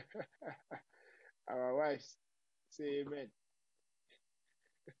 Our wives say amen.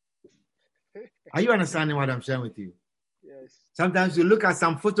 Are you understanding what I'm sharing with you? Yes. Sometimes you look at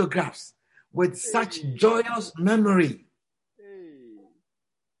some photographs with such joyous memory.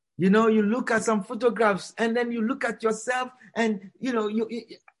 You look at some photographs and then you look at yourself and,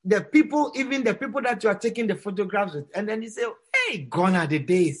 the people that you are taking the photographs with, and then you say, hey, gone are the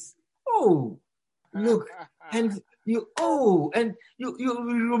days. Oh, look. And you're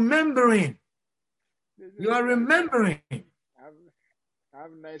remembering. You are remembering.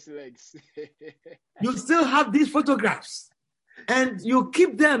 Have nice legs. You still have these photographs and you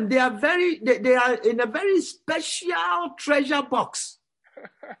keep them. They are in a very special treasure box.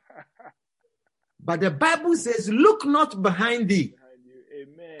 But the Bible says, look not behind thee.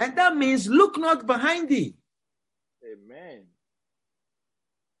 Amen. And that means look not behind thee. Amen.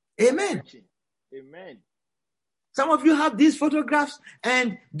 Amen. Amen. Some of you have these photographs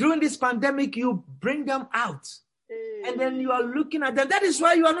and during this pandemic, you bring them out. And then you are looking at them. That is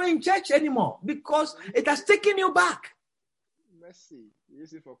why you are not in church anymore, because it has taken you back. Mercy.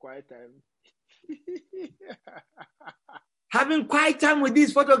 Use it for quiet time. Having quiet time with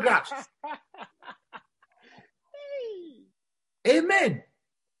these photographs. Amen.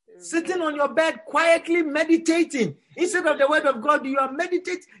 Sitting on your bed, quietly meditating. Instead of the word of God, you are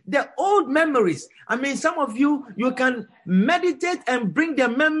meditating the old memories. I mean, some of you can meditate and bring the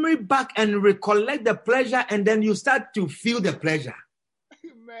memory back and recollect the pleasure, and then you start to feel the pleasure.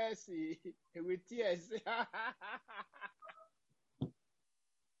 Mercy. With tears.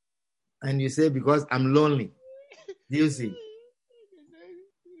 And you say, because I'm lonely. Do you see?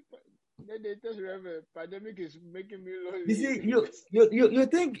 They tell you, pandemic is making me lonely. You see, you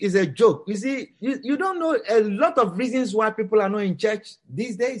think it's a joke. You see, you don't know a lot of reasons why people are not in church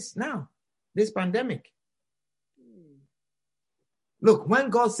these days now, this pandemic. Look, when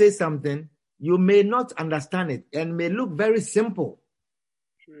God says something, you may not understand it and may look very simple.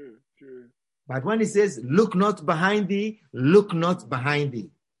 True. But when he says, look not behind thee, look not behind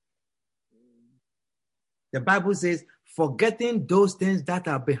thee. The Bible says, forgetting those things that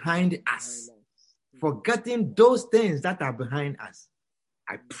are behind us. Forgetting those things that are behind us.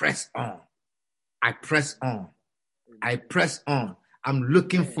 I press on. I press on. I press on. I'm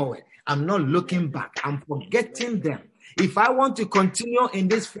looking forward. I'm not looking back. I'm forgetting them. If I want to continue in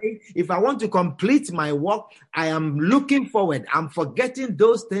this faith, if I want to complete my work, I am looking forward. I'm forgetting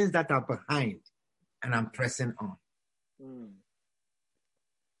those things that are behind. And I'm pressing on.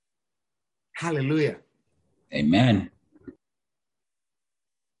 Hallelujah. Amen.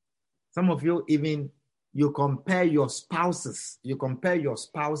 Some of you you compare your spouses. You compare your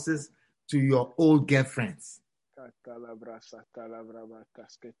spouses to your old girlfriends.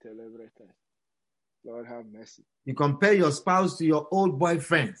 Lord have mercy. You compare your spouse to your old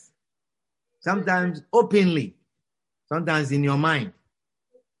boyfriends. Sometimes openly. Sometimes in your mind.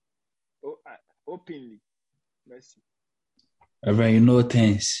 Openly. Mercy. Reverend, you know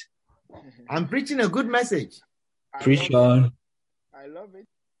things. I'm preaching a good message. Preach on. I love it.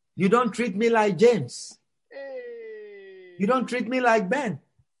 You don't treat me like James. Hey. You don't treat me like Ben.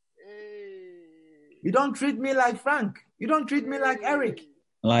 Hey. You don't treat me like Frank. You don't treat me like Eric.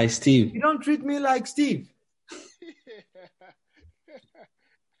 Like Steve. You don't treat me like Steve.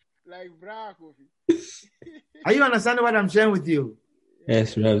 Like Brock. Are you understanding what I'm sharing with you?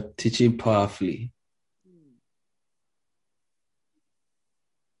 Yes, Rev, teaching powerfully.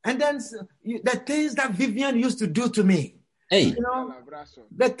 And then the things that Vivian used to do to me. Hey. You know,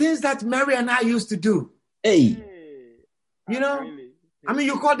 the things that Mary and I used to do. Hey. You know, I mean,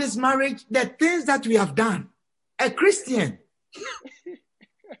 you call this marriage, the things that we have done. A Christian.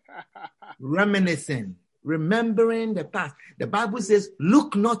 Reminiscing, remembering the past. The Bible says,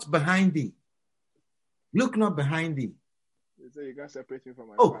 look not behind thee. Look not behind thee. So you can't separate me from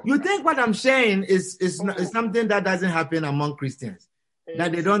my Oh, father. you think what I'm saying is something that doesn't happen among Christians?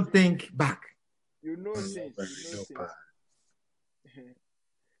 That they don't think back. You know things. You know things.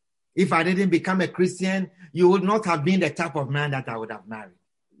 If I didn't become a Christian, you would not have been the type of man that I would have married.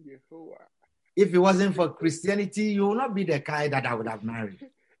 If it wasn't for Christianity, you will not be the guy that I would have married.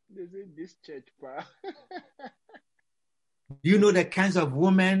 This church, pa. Do you know the kinds of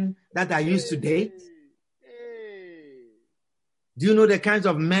women that I used to date? Do you know the kinds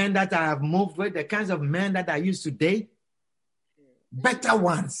of men that I have moved with? The kinds of men that I used to date? Better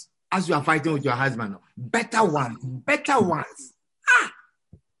ones, as you are fighting with your husband. Better ones.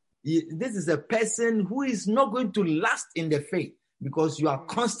 This is a person who is not going to last in the faith because you are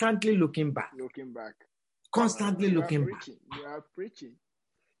constantly looking back. Constantly looking back. You are preaching.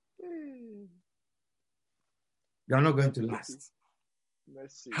 You are not going to last.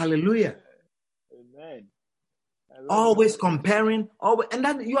 Mercy. Hallelujah. Amen. Always comparing, and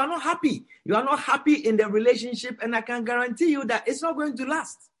then you are not happy. You are not happy in the relationship, and I can guarantee you that it's not going to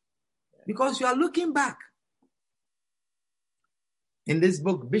last because you are looking back. In this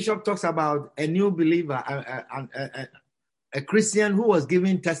book, Bishop talks about a new believer, a Christian who was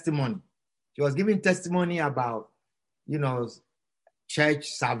giving testimony. She was giving testimony about, church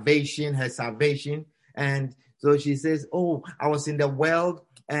salvation, her salvation. And so she says, I was in the world.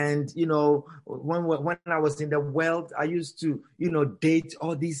 And, when I was in the world, I used to, date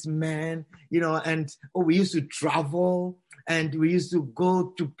all these men, and we used to travel and we used to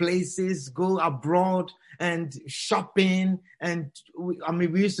go to places, go abroad and shopping. And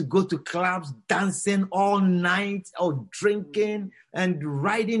we used to go to clubs, dancing all night or drinking and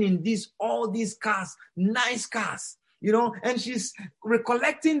riding in all these cars, nice cars. And she's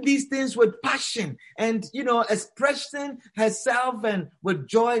recollecting these things with passion and, expressing herself and with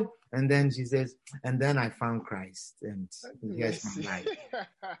joy. And then she says, and then I found Christ and here's my life.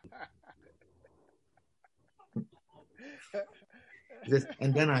 Says,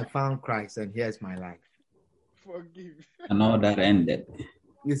 and then I found Christ and here's my life. Forgive. And all that ended.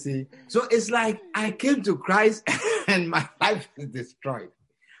 You see? So it's like I came to Christ and my life is destroyed.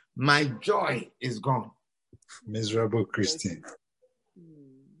 My joy is gone. Miserable Christian.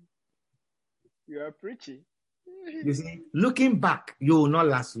 You are preaching. You see, looking back, you will not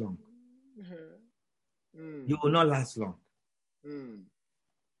last long. You will not last long.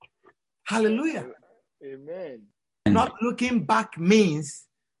 Hallelujah. Amen. Not looking back means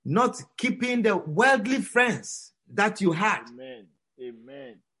not keeping the worldly friends that you had.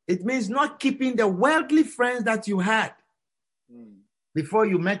 Amen. It means not keeping the worldly friends that you had before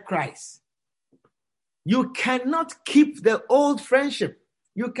you met Christ. You cannot keep the old friendship.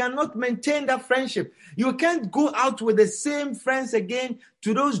 You cannot maintain that friendship. You can't go out with the same friends again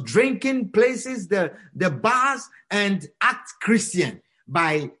to those drinking places, the bars, and act Christian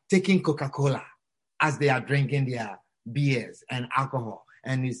by taking Coca-Cola as they are drinking their beers and alcohol.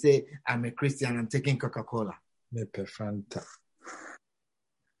 And you say, I'm a Christian, I'm taking Coca-Cola.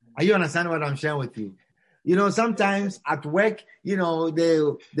 Are you understanding what I'm sharing with you? Sometimes at work, they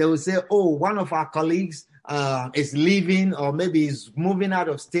will say, one of our colleagues is leaving or maybe is moving out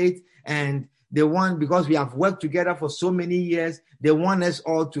of state, and they want, because we have worked together for so many years, they want us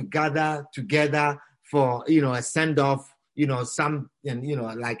all to gather together for, a send-off,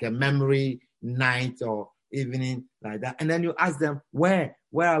 like a memory night or evening like that. And then you ask them, where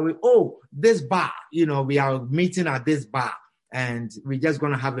are we? This bar, we are meeting at this bar and we're just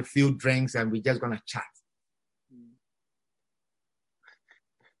going to have a few drinks and we're just going to chat.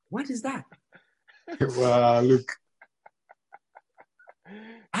 What is that? Wow, look.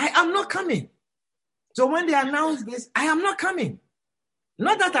 I am not coming. So when they announce this, I am not coming.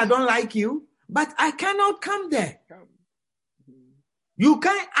 Not that I don't like you, but I cannot come there. You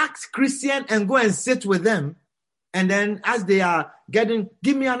can't ask Christian and go and sit with them. And then as they are getting,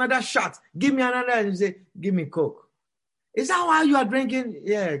 give me another shot, give me another, and you say, give me Coke. Is that why you are drinking?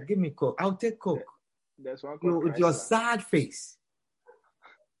 Yeah, give me Coke. I'll take Coke. That's one with your sad face.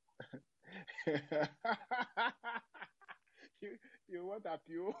 you want a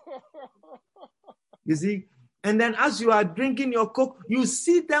pure. You see? And then as you are drinking your Coke, you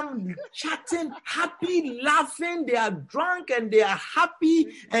see them chatting, happy, laughing. They are drunk and they are happy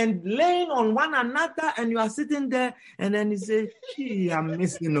and laying on one another. And you are sitting there and then you say, gee, I'm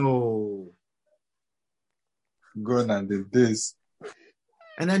missing. Gone are the days.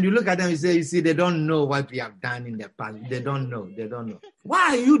 And then you look at them and say, you see, they don't know what we have done in the past. They don't know. Why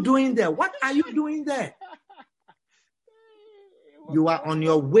are you doing there? What are you doing there? You are on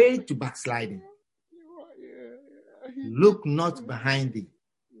your way to backsliding. Look not behind thee.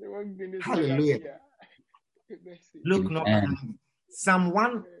 Hallelujah. Mercy. Look not Amen. behind thee. Psalm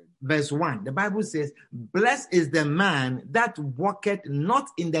 1 verse 1, the Bible says, blessed is the man that walketh not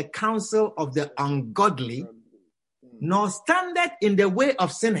in the counsel of the ungodly, nor standeth in the way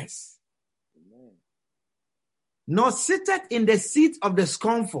of sinners, Amen. nor sitteth in the seat of the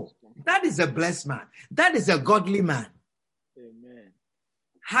scornful. That is a blessed man. That is a godly man. Amen.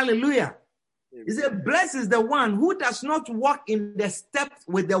 Hallelujah. Amen. He said, blessed is the one who does not walk in the steps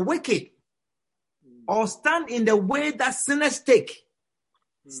with the wicked, or stand in the way that sinners take.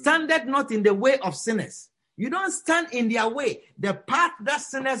 Standeth not in the way of sinners. You don't stand in their way. The path that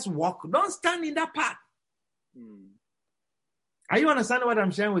sinners walk, don't stand in that path. Are you understanding what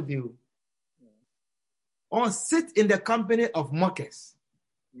I'm sharing with you? Or sit in the company of mockers.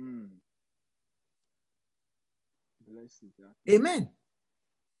 Bless you. Amen.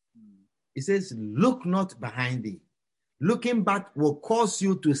 It says, look not behind thee. Looking back will cause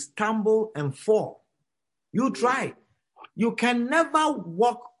you to stumble and fall. You try. You can never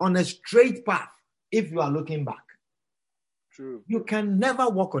walk on a straight path if you are looking back. True. You can never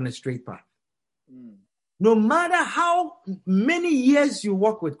walk on a straight path. No matter how many years you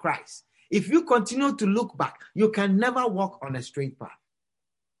walk with Christ, if you continue to look back, you can never walk on a straight path.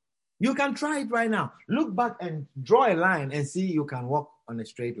 You can try it right now. Look back and draw a line and see you can walk on a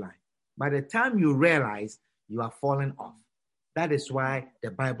straight line. By the time you realize you are falling off. That is why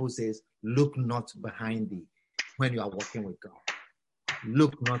the Bible says, look not behind thee when you are walking with God.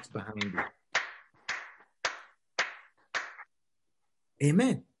 Look not behind thee.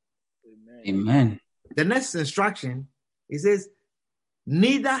 Amen. Amen. The next instruction, it says,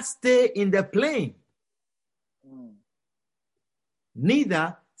 neither stay in the plain.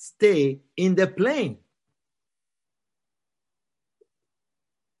 Neither stay in the plain.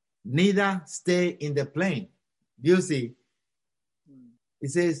 Neither stay in the plain. Do you see? It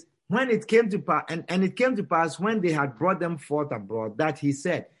says, when it came to pass, and it came to pass when they had brought them forth abroad, that he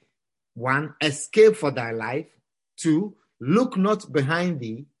said, 1, escape for thy life. 2, look not behind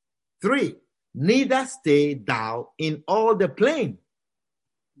thee. 3, neither stay thou in all the plain.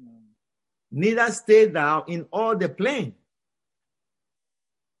 Neither stay thou in all the plain.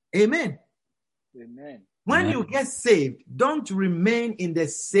 Amen. Amen. When you get saved, don't remain in the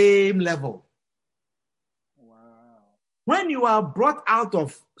same level. Wow. When you are brought out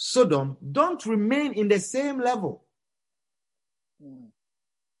of Sodom, don't remain in the same level.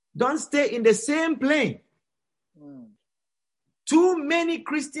 Don't stay in the same plane. Too many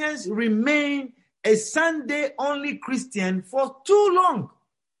Christians remain a Sunday-only Christian for too long.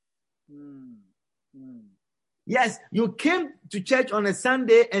 Yes, you came to church on a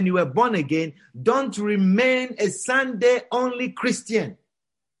Sunday and you were born again. Don't remain a Sunday-only Christian.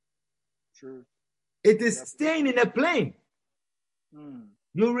 True. It is staying in a plane.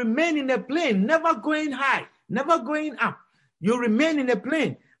 You remain in a plane, never going high, never going up. You remain in a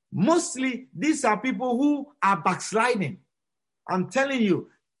plane. Mostly, these are people who are backsliding. I'm telling you,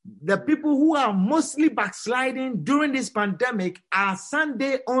 the people who are mostly backsliding during this pandemic are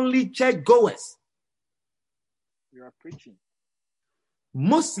Sunday-only church goers. You are preaching.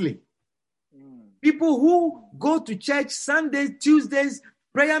 Mostly. People who go to church Sundays, Tuesdays,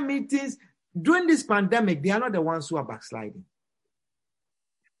 prayer meetings, during this pandemic, they are not the ones who are backsliding.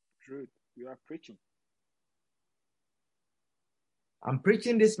 True. You are preaching. I'm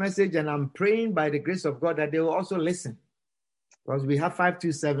preaching this message and I'm praying by the grace of God that they will also listen. Because we have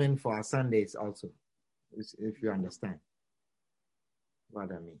 527 for our Sundays also, if you understand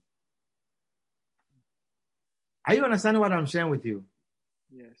what I mean. Are you understanding what I'm sharing with you?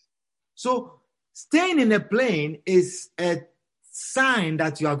 Yes. So staying in a plane is a sign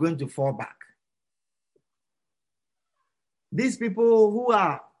that you are going to fall back. These people who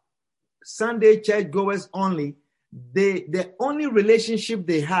are Sunday church goers only, the only relationship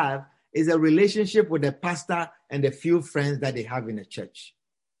they have is a relationship with the pastor and the few friends that they have in the church.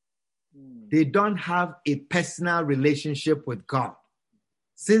 They don't have a personal relationship with God.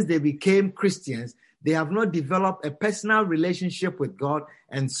 Since they became Christians, they have not developed a personal relationship with God,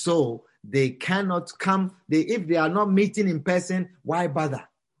 and so they cannot come. If they are not meeting in person, why bother?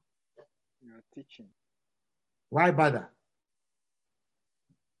 You are teaching. Why bother?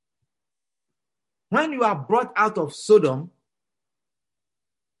 When you are brought out of Sodom,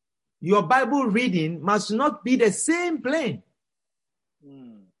 your Bible reading must not be the same plane.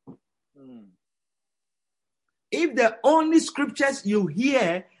 If the only scriptures you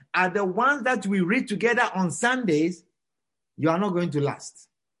hear are the ones that we read together on Sundays, you are not going to last.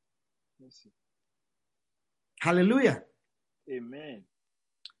 Yes. Hallelujah. Amen.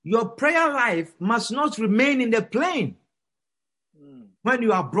 Your prayer life must not remain in the plane when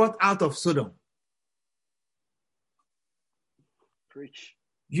you are brought out of Sodom. Preach.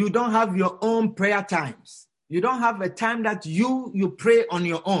 You don't have your own prayer times. You don't have a time that you pray on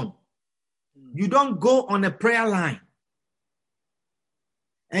your own. You don't go on a prayer line.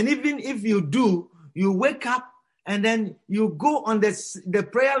 And even if you do, you wake up and then you go on the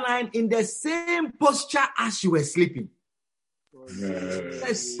prayer line in the same posture as you were sleeping.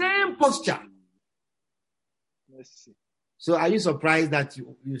 The same posture. So are you surprised that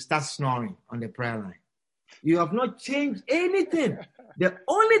you start snoring on the prayer line? You have not changed anything. The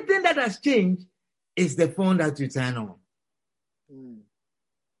only thing that has changed is the phone that you turn on.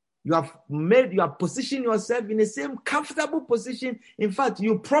 You have positioned yourself in the same comfortable position. In fact,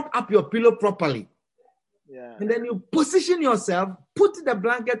 you prop up your pillow properly. Yeah. And then you position yourself, put the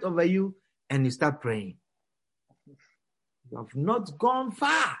blanket over you, and you start praying. You have not gone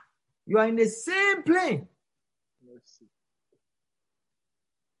far. You are in the same plane.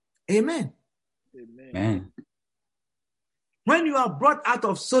 Amen. Amen. When you are brought out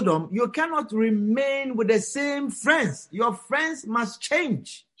of Sodom, you cannot remain with the same friends. Your friends must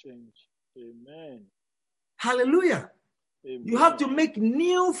change. Amen. Hallelujah. Amen. You have to make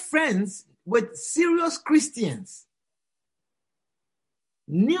new friends with serious Christians.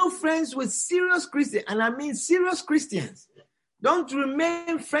 New friends with serious Christians. And I mean serious Christians. Don't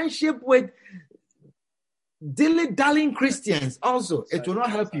remain friendship with dilly-dallying Christians also. It will not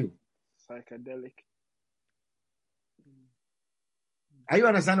help you. Psychedelic. Are you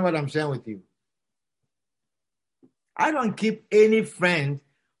understanding what I'm sharing with you? I don't keep any friend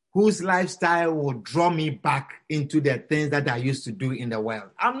whose lifestyle will draw me back into the things that I used to do in the world.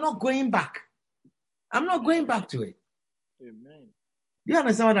 I'm not going back. I'm not going back to it. Amen. You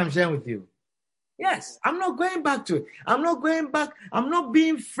understand what I'm sharing with you? Yes, I'm not going back to it. I'm not going back. I'm not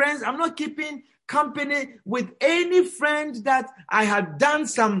being friends. I'm not keeping company with any friend that I had done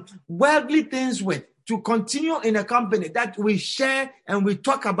some worldly things with, to continue in a company that we share and we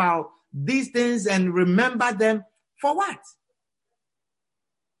talk about these things and remember them. For what?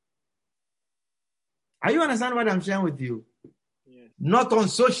 Are you understand what I'm sharing with you? Yes. Not on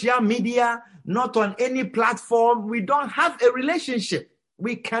social media, not on any platform. We don't have a relationship.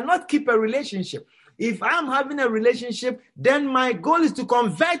 We cannot keep a relationship. If I'm having a relationship, then my goal is to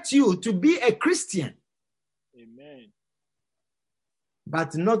convert you to be a Christian. Amen.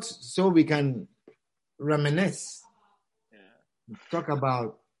 But not so we can reminisce. Yeah. Talk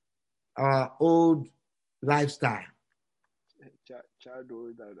about our old lifestyle.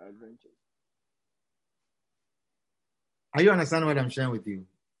 Childhood adventures. Are you understanding what I'm sharing with you?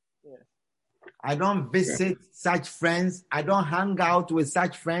 Yeah. I don't visit such friends. I don't hang out with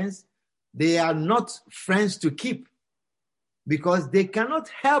such friends. They are not friends to keep because they cannot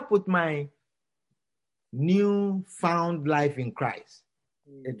help with my new-found life in Christ.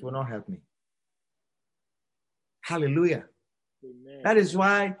 It will not help me. Hallelujah. Amen. That is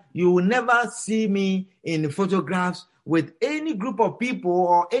why you will never see me in photographs with any group of people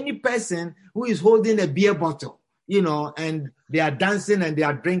or any person who is holding a beer bottle, and they are dancing and they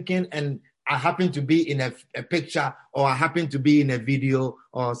are drinking and I happen to be in a picture or I happen to be in a video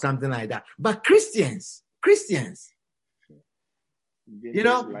or something like that. But Christians,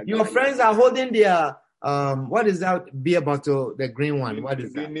 your friends are holding their, what is that beer bottle, the green one? What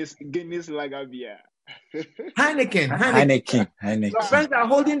is that? Guinness Lager beer. Heineken. Your friends are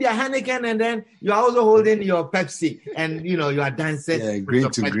holding their Heineken and then you're also holding your Pepsi and, you are dancing. Yeah, green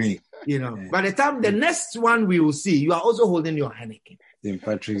to Pepsi, green. Yeah. By the time the next one we will see, you are also holding your Heineken. St.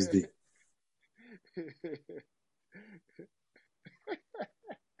 Patrick's Day.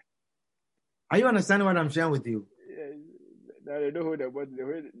 Are you understanding what I'm sharing with you?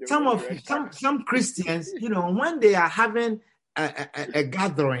 Some Christians, when they are having a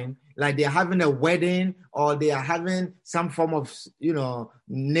gathering, like they are having a wedding or they are having some form of,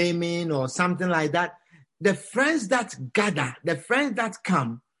 naming or something like that, the friends that gather, the friends that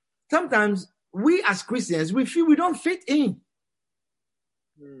come, sometimes we as Christians, we feel we don't fit in.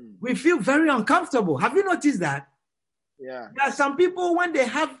 We feel very uncomfortable. Have you noticed that? Yeah. There are some people, when they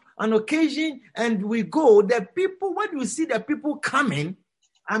have an occasion and we go, when you see the people coming,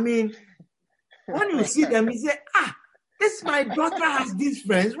 when you see them, you say, this my daughter has these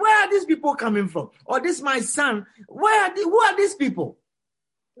friends. Where are these people coming from? Or this my son. Who are these people?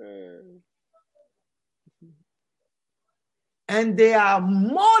 And they are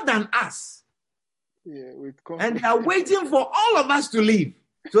more than us. Yeah, and they are waiting for all of us to leave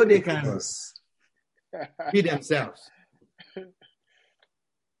so they can be themselves.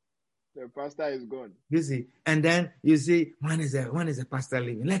 The pastor is gone. You see, and then you see, when is the pastor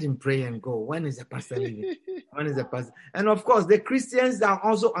leaving? Let him pray and go. When is the pastor leaving? When is the pastor? And of course, the Christians are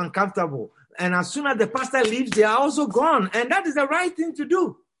also uncomfortable. And as soon as the pastor leaves, they are also gone. And that is the right thing to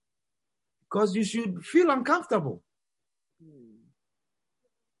do. Because you should feel uncomfortable.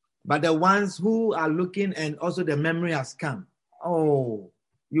 But the ones who are looking and also the memory has come, oh,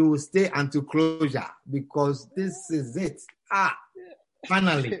 you will stay until closure because this is it.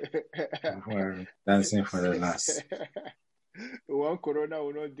 Finally. We're dancing for the last. One corona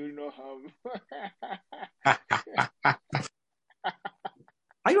will not do no harm.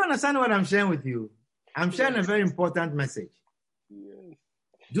 Are you understanding what I'm sharing with you? I'm sharing a very important message. Yes.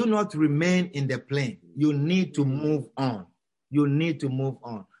 Do not remain in the plane. You need to move on. You need to move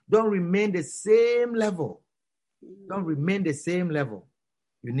on. Don't remain the same level. Don't remain the same level.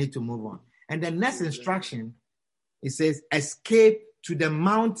 You need to move on. And the next instruction, it says, escape to the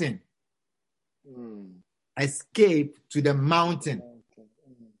mountain. Escape to the mountain.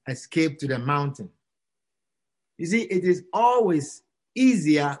 Escape to the mountain. You see, it is always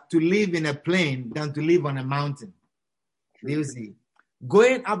easier to live in a plane than to live on a mountain. Do you see?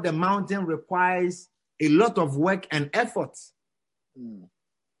 Going up the mountain requires a lot of work and effort. Do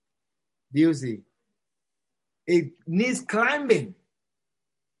you see? It needs climbing.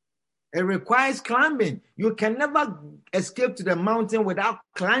 It requires climbing. You can never escape to the mountain without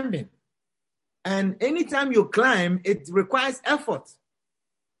climbing. And anytime you climb, it requires effort.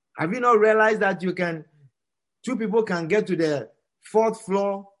 Have you not realized that two people can get to the fourth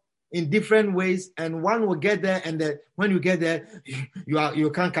floor in different ways, and one will get there, and when you get there,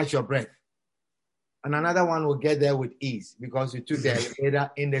 you can't catch your breath. And another one will get there with ease because you took the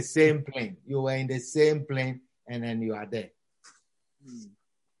elevator in the same plane. You were in the same plane, and then you are there.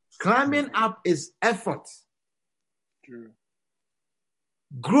 Climbing up is effort. True.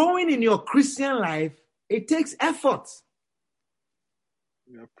 Growing in your Christian life, it takes effort.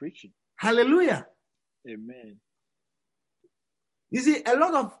 You are preaching. Hallelujah. Amen. You see, a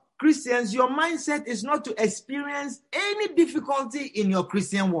lot of Christians, your mindset is not to experience any difficulty in your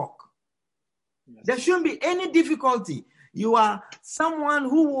Christian walk. Yes. There shouldn't be any difficulty. You are someone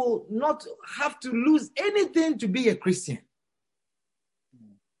who will not have to lose anything to be a Christian.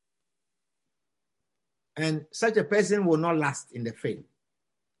 And such a person will not last in the faith.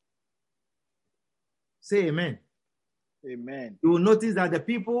 Say amen. Amen. You will notice that the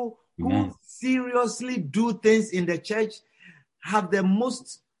people who seriously do things in the church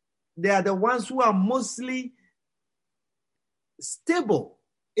they are the ones who are mostly stable.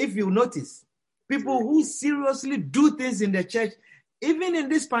 If you notice, people who seriously do things in the church, even in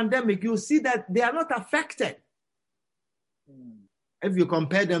this pandemic, you see that they are not affected if you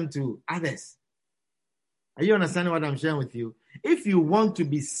compare them to others. Are you understanding what I'm sharing with you? If you want to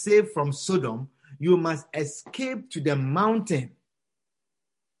be saved from Sodom, you must escape to the mountain.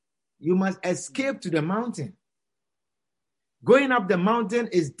 You must escape to the mountain. Going up the mountain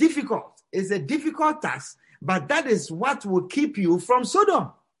is difficult. It's a difficult task, but that is what will keep you from Sodom.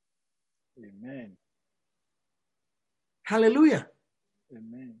 Amen. Hallelujah.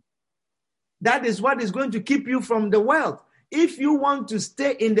 Amen. That is what is going to keep you from the world. If you want to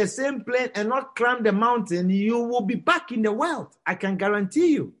stay in the same plane and not climb the mountain, you will be back in the world. I can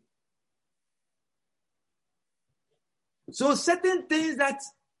guarantee you. So certain things that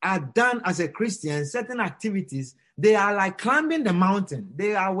are done as a Christian, certain activities, they are like climbing the mountain.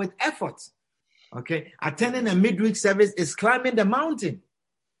 They are with effort. Okay? Attending a midweek service is climbing the mountain.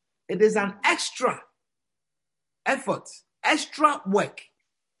 It is an extra effort, extra work.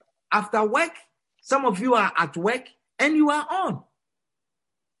 After work, some of you are at work and you are on.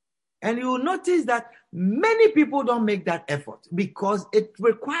 And you will notice that many people don't make that effort because it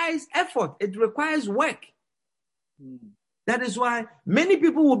requires effort. It requires work. That is why many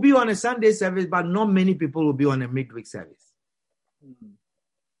people will be on a Sunday service, but not many people will be on a midweek service.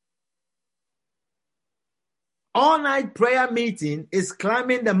 All-night prayer meeting is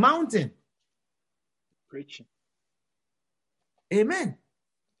climbing the mountain. Preaching. Amen.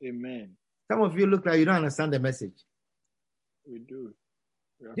 Amen. Some of you look like you don't understand the message. We do.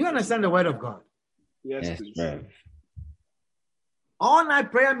 Do you understand the word of God? Yes, please.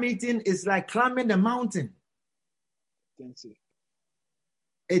 All-night prayer meeting is like climbing the mountain. Intensive.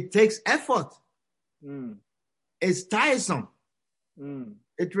 It takes effort. It's tiresome.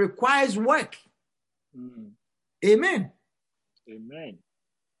 It requires work. Amen. Amen.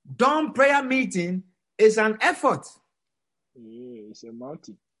 Dawn prayer meeting is an effort. Yeah, it's a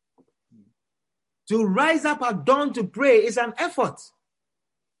mountain. To rise up at dawn to pray is an effort.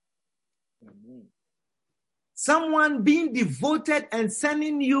 Amen. Someone being devoted and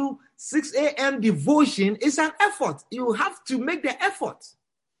sending you 6 a.m. devotion is an effort. You have to make the effort.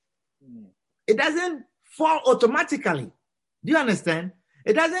 It doesn't fall automatically. Do you understand?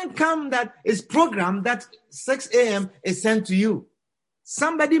 It doesn't come that it's programmed that 6 a.m. is sent to you.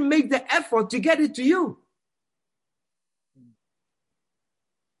 Somebody make the effort to get it to you.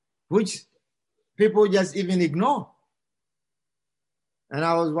 Which people just even ignore.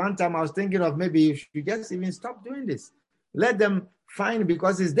 And one time I was thinking of maybe you should just even stop doing this. Let them find,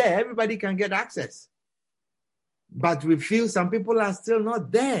 because it's there. Everybody can get access. But we feel some people are still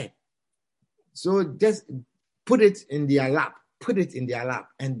not there. So just put it in their lap. Put it in their lap.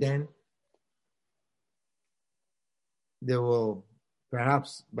 And then they will,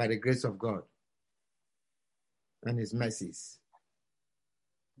 perhaps by the grace of God and His mercies.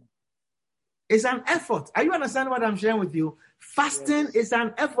 It's an effort. Are you understanding what I'm sharing with you? Fasting is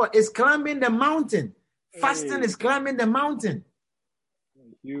an effort. It's climbing the mountain. Fasting is climbing the mountain.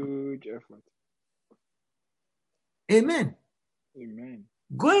 Huge effort. Amen. Amen.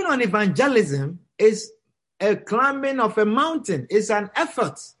 Going on evangelism is a climbing of a mountain. It's an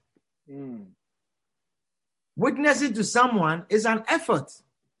effort. Witnessing to someone is an effort.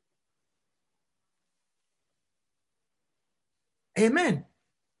 Amen.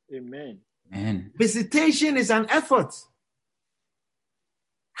 Amen. Amen. Visitation is an effort.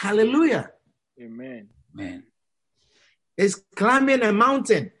 Hallelujah. Amen. Amen. It's climbing a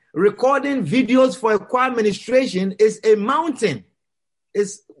mountain. Recording videos for a choir ministration is a mountain.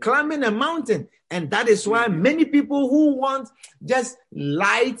 It's climbing a mountain. And that is why many people who want just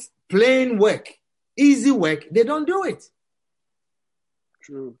light, plain work, easy work, they don't do it.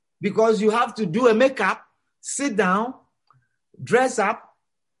 True. Because you have to do a makeup, sit down, dress up,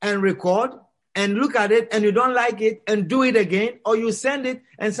 and record, and look at it, and you don't like it, and do it again, or you send it,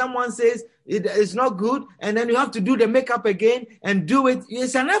 and someone says it's not good, and then you have to do the makeup again and do it.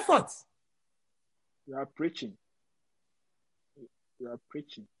 It's an effort. You are preaching. You are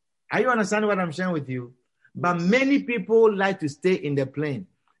preaching. Are you understanding what I'm sharing with you? But many people like to stay in the plane.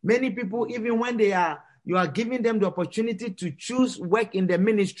 Many people, even when you are giving them the opportunity to choose work in the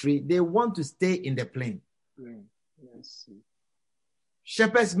ministry, they want to stay in the plane. Yes.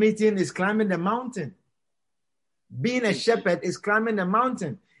 Shepherd's meeting is climbing the mountain. Being a shepherd is climbing the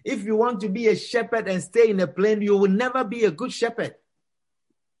mountain. If you want to be a shepherd and stay in a plane, you will never be a good shepherd.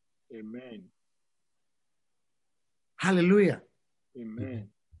 Amen. Hallelujah. Amen.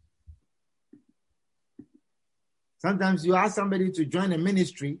 Sometimes you ask somebody to join a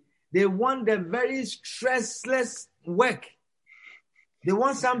ministry, they want the very stressless work. They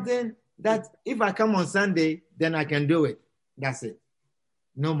want something that if I come on Sunday, then I can do it. That's it.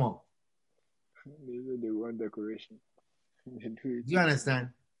 No more. They want decoration. They do it. Do you understand?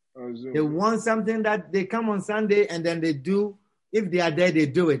 Also, they want something that they come on Sunday and then they do. If they are there, they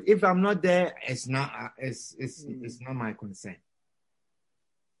do it. If I'm not there, it's not. It's not my concern.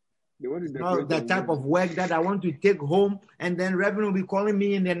 They want to not the type of work that I want to take home, and then Reverend will be calling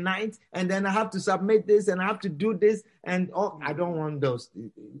me in the night, and then I have to submit this and I have to do this, and I don't want those.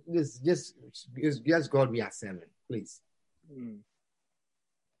 It's just God we are serving, please.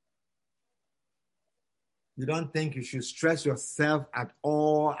 You don't think you should stress yourself at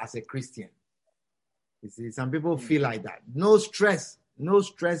all as a Christian. You see, some people feel like that. No stress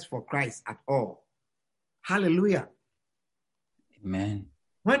for Christ at all. Hallelujah. Amen.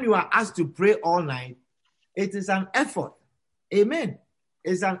 When you are asked to pray all night, it is an effort. Amen.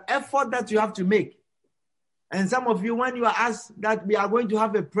 It's an effort that you have to make. And some of you, when you are asked that we are going to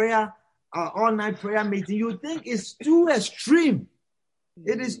have a prayer, all-night prayer meeting, you think it's too extreme.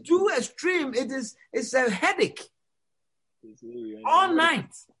 It is too extreme. It's a headache. All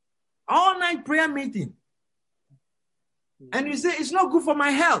night prayer meeting. And you say, it's not good for my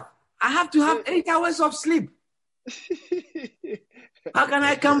health. I have to have 8 hours of sleep. How can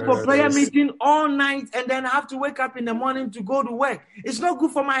I come for prayer meeting all night and then I have to wake up in the morning to go to work? It's not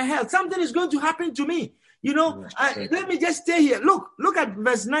good for my health. Something is going to happen to me. Let me just stay here. Look at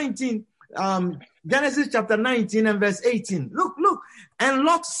verse 19. Genesis chapter 19 and verse 18. Look. And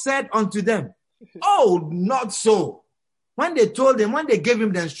Lot said unto them, oh, not so. When they gave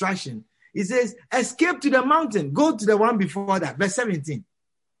him the instruction, he says, escape to the mountain. Go to the one before that. Verse 17.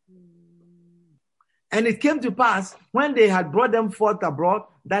 And it came to pass, when they had brought them forth abroad,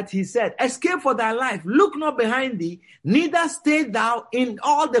 that he said, escape for thy life. Look not behind thee, neither stay thou in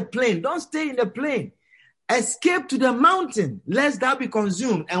all the plain. Don't stay in the plain. Escape to the mountain, lest thou be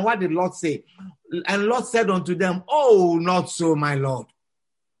consumed. And what did Lot say? And Lot said unto them, oh, not so, my Lord.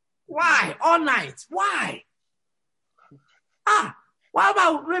 Why? All night. Why? Why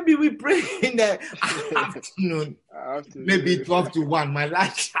about maybe we pray in the afternoon? Maybe 12 to 1, my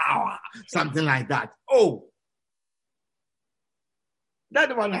lunch hour, something like that. Oh,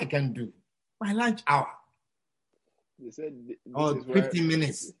 that one I can do. My lunch hour. They said or 15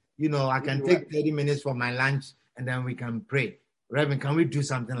 minutes. You know, I can take 30 minutes for my lunch and then we can pray. Reverend, can we do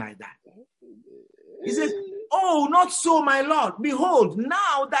something like that? He says, oh, not so, my Lord. Behold,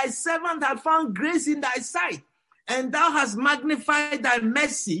 now thy servant hath found grace in thy sight, and thou hast magnified thy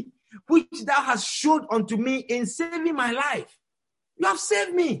mercy, which thou hast showed unto me in saving my life. You have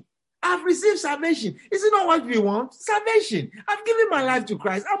saved me. I have received salvation. Is it not what we want? Salvation. I've given my life to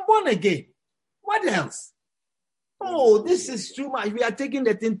Christ. I'm born again. What else? Oh, this is too much. We are taking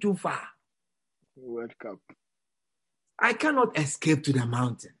the thing too far. World Cup. I cannot escape to the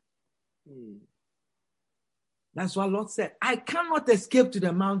mountain. That's what Lord said. I cannot escape to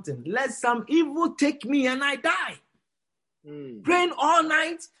the mountain. Let some evil take me and I die. Praying all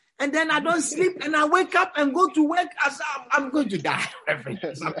night, and then I don't sleep, and I wake up and go to work as I'm going to die.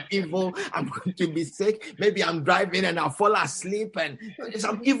 Some evil, I'm going to be sick. Maybe I'm driving and I'll fall asleep, and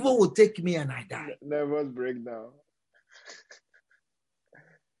some evil will take me and I die. Nervous breakdown.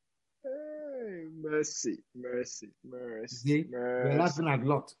 Hey, mercy. See, we're laughing at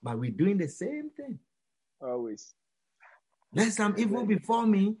Lot, but we're doing the same thing. Always. Let some evil befall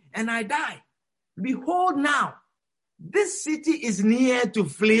me and I die. Behold now, this city is near to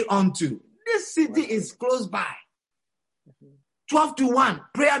flee unto. This city is close by. 12-1,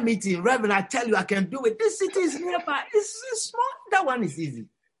 prayer meeting. Reverend, I tell you, I can do it. This city is nearby. It's small. That one is easy.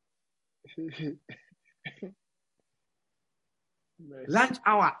 Lunch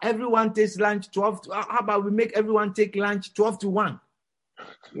hour. Everyone takes lunch 12. How about we make everyone take lunch 12-1?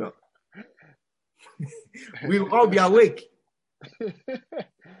 Yeah. We'll all be awake.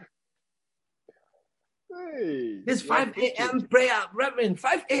 Hey, this 5 a.m. prayer, Reverend,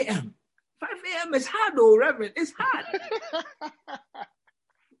 5 a.m. 5 a.m. is hard, though, Reverend. It's hard.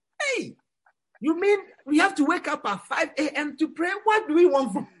 Hey, you mean we have to wake up at 5 a.m. to pray? What do we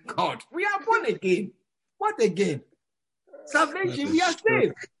want from God? We are born again. What again? Salvation, we are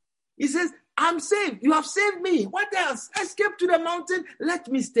saved. He says, I'm saved. You have saved me. What else? Escape to the mountain. Let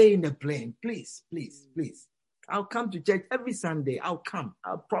me stay in the plane. Please. I'll come to church every Sunday. I'll come.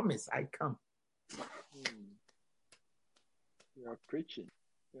 I'll promise I come. You are preaching.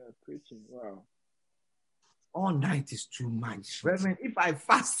 Wow. All night is too much. Reverend, if I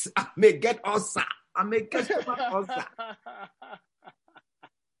fast, I may get ulcer. I may get stomach ulcer.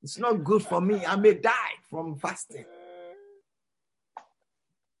 It's not good for me. I may die from fasting.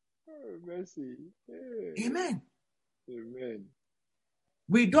 Mercy. Amen. Amen.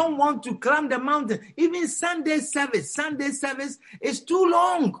 We don't want to climb the mountain. Even Sunday service is too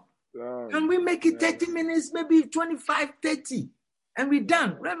long. Can we make it 30 minutes, maybe 25, 30? And we're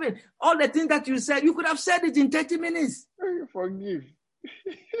done. Reverend, all the things that you said, you could have said it in 30 minutes. Forgive.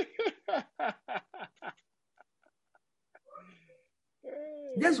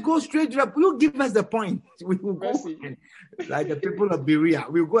 Just go straight to the. You give us the point. We will go and, like the people of Berea.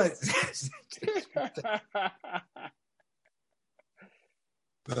 We'll go.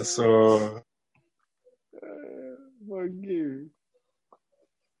 That's all. Forgive.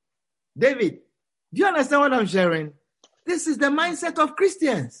 David, do you understand what I'm sharing? This is the mindset of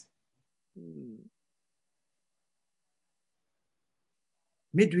Christians.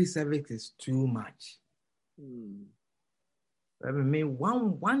 Midweek service is too much. I mean,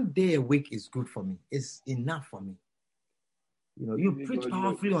 one day a week is good for me. It's enough for me. You know, you preach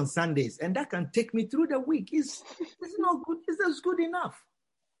powerfully on Sundays, and that can take me through the week. It's not good. It's just good enough.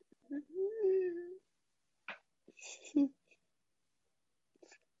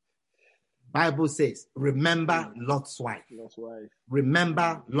 Bible says, remember Lot's wife.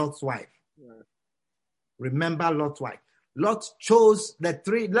 Remember Lot's wife. Remember Lot's wife. Lot chose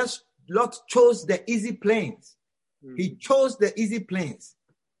Lot chose the easy plains. He chose the easy plains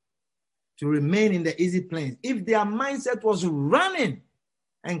to remain in the easy plains. If their mindset was running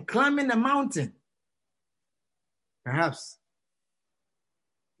and climbing a mountain, perhaps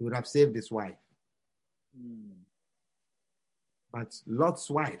he would have saved his wife. But Lot's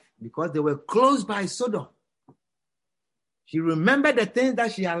wife, because they were close by Sodom, she remembered the things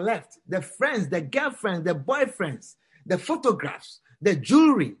that she had left, the friends, the girlfriends, the boyfriends, the photographs, the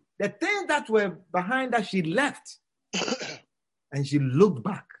jewelry, the things that were behind that she left. And she looked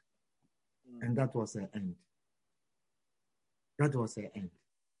back, and that was her end. That was her end.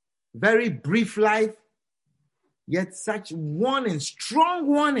 Very brief life, yet such warning, strong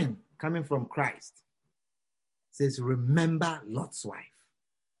warning coming from Christ. It says, remember Lot's wife.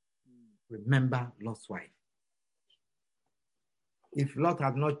 Remember Lot's wife. If Lot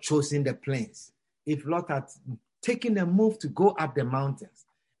had not chosen the plains, if Lot had taken a move to go up the mountains,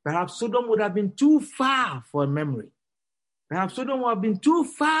 perhaps Sodom would have been too far for a memory. Perhaps Sodom would have been too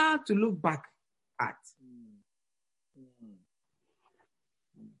far to look back at.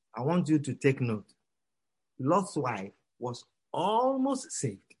 I want you to take note. Lot's wife was almost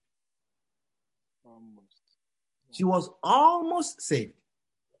saved. Almost. She was almost saved.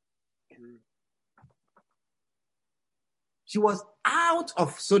 True. She was out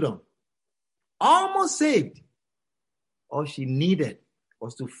of Sodom, almost saved. All she needed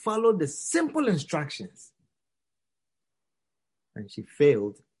was to follow the simple instructions. And she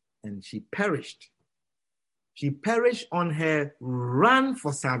failed and she perished. She perished on her run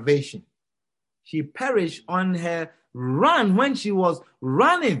for salvation. She perished on her run when she was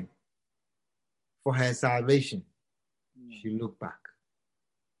running for her salvation. She looked back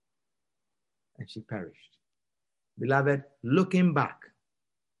and she perished. Beloved, looking back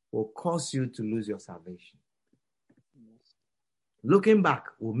will cause you to lose your salvation. Looking back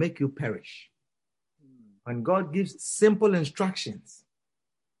will make you perish. When God gives simple instructions,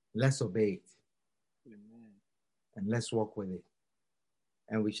 let's obey it. Amen. And let's walk with it.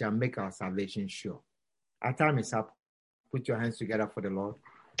 And we shall make our salvation sure. Our time is up. Put your hands together for the Lord,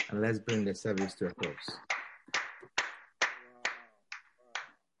 and let's bring the service to a close.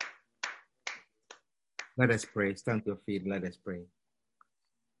 Let us pray. Stand to your feet. Let us pray.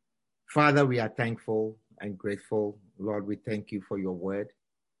 Father, we are thankful and grateful. Lord, we thank you for your word.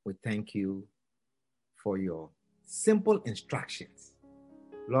 We thank you for your simple instructions.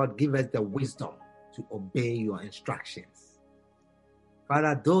 Lord, give us the wisdom to obey your instructions.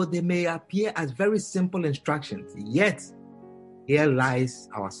 Father, though they may appear as very simple instructions, yet here lies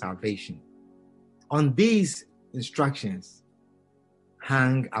our salvation. On these instructions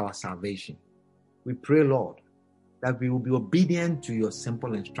hang our salvation. We pray, Lord, that we will be obedient to your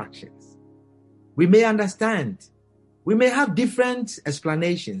simple instructions. We may understand. We may have different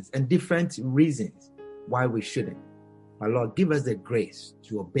explanations and different reasons why we shouldn't. But Lord, give us the grace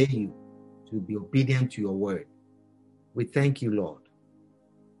to obey you, to be obedient to your word. We thank you, Lord.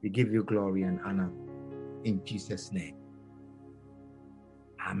 We give you glory and honor in Jesus' name.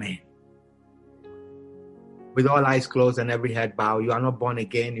 Amen. With all eyes closed and every head bowed, you are not born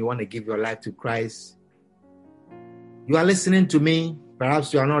again. You want to give your life to Christ. You are listening to me.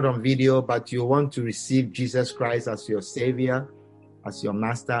 Perhaps you are not on video, but you want to receive Jesus Christ as your Savior, as your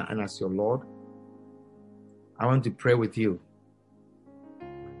Master, and as your Lord. I want to pray with you.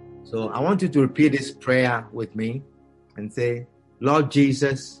 So I want you to repeat this prayer with me and say, Lord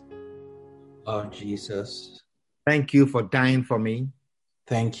Jesus. Lord Jesus. Thank you for dying for me.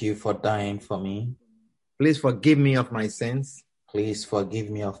 Thank you for dying for me. Please forgive me of my sins. Please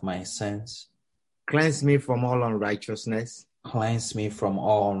forgive me of my sins. Cleanse me from all unrighteousness. Cleanse me from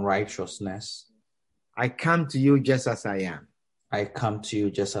all unrighteousness. I come to you just as I am. I come to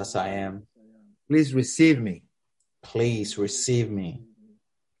you just as I am. Please receive me. Please receive me.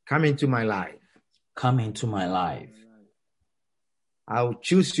 Come into my life. Come into my life. I will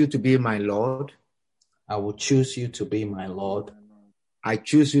choose you to be my Lord. I will choose you to be my Lord. I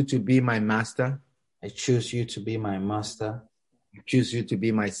choose you to be my Master. I choose you to be my Master. I choose you to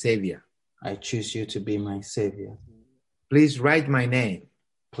be my Savior. I choose you to be my Savior. Please write my name.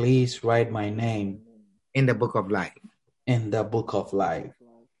 Please write my name in the book of life. In the book of life.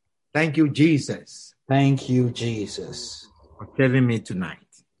 Thank you, Jesus. Thank you, Jesus. For saving me tonight.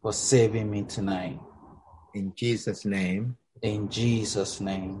 For saving me tonight. In Jesus' name. In Jesus'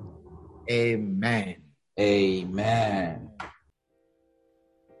 name. Amen. Amen.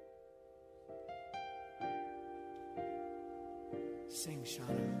 Sing,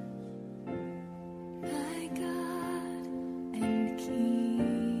 Shauna. My God and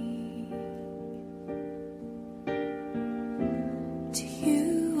King, to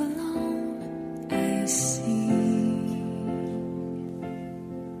you alone I sing.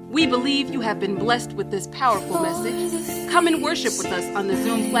 We believe you have been blessed with this powerful message. Come and worship with us on the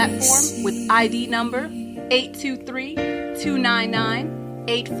Zoom platform with ID number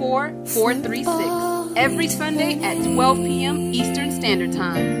 823-299-84436 every Sunday at 12 p.m. Eastern Standard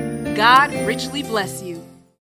Time. God richly bless you.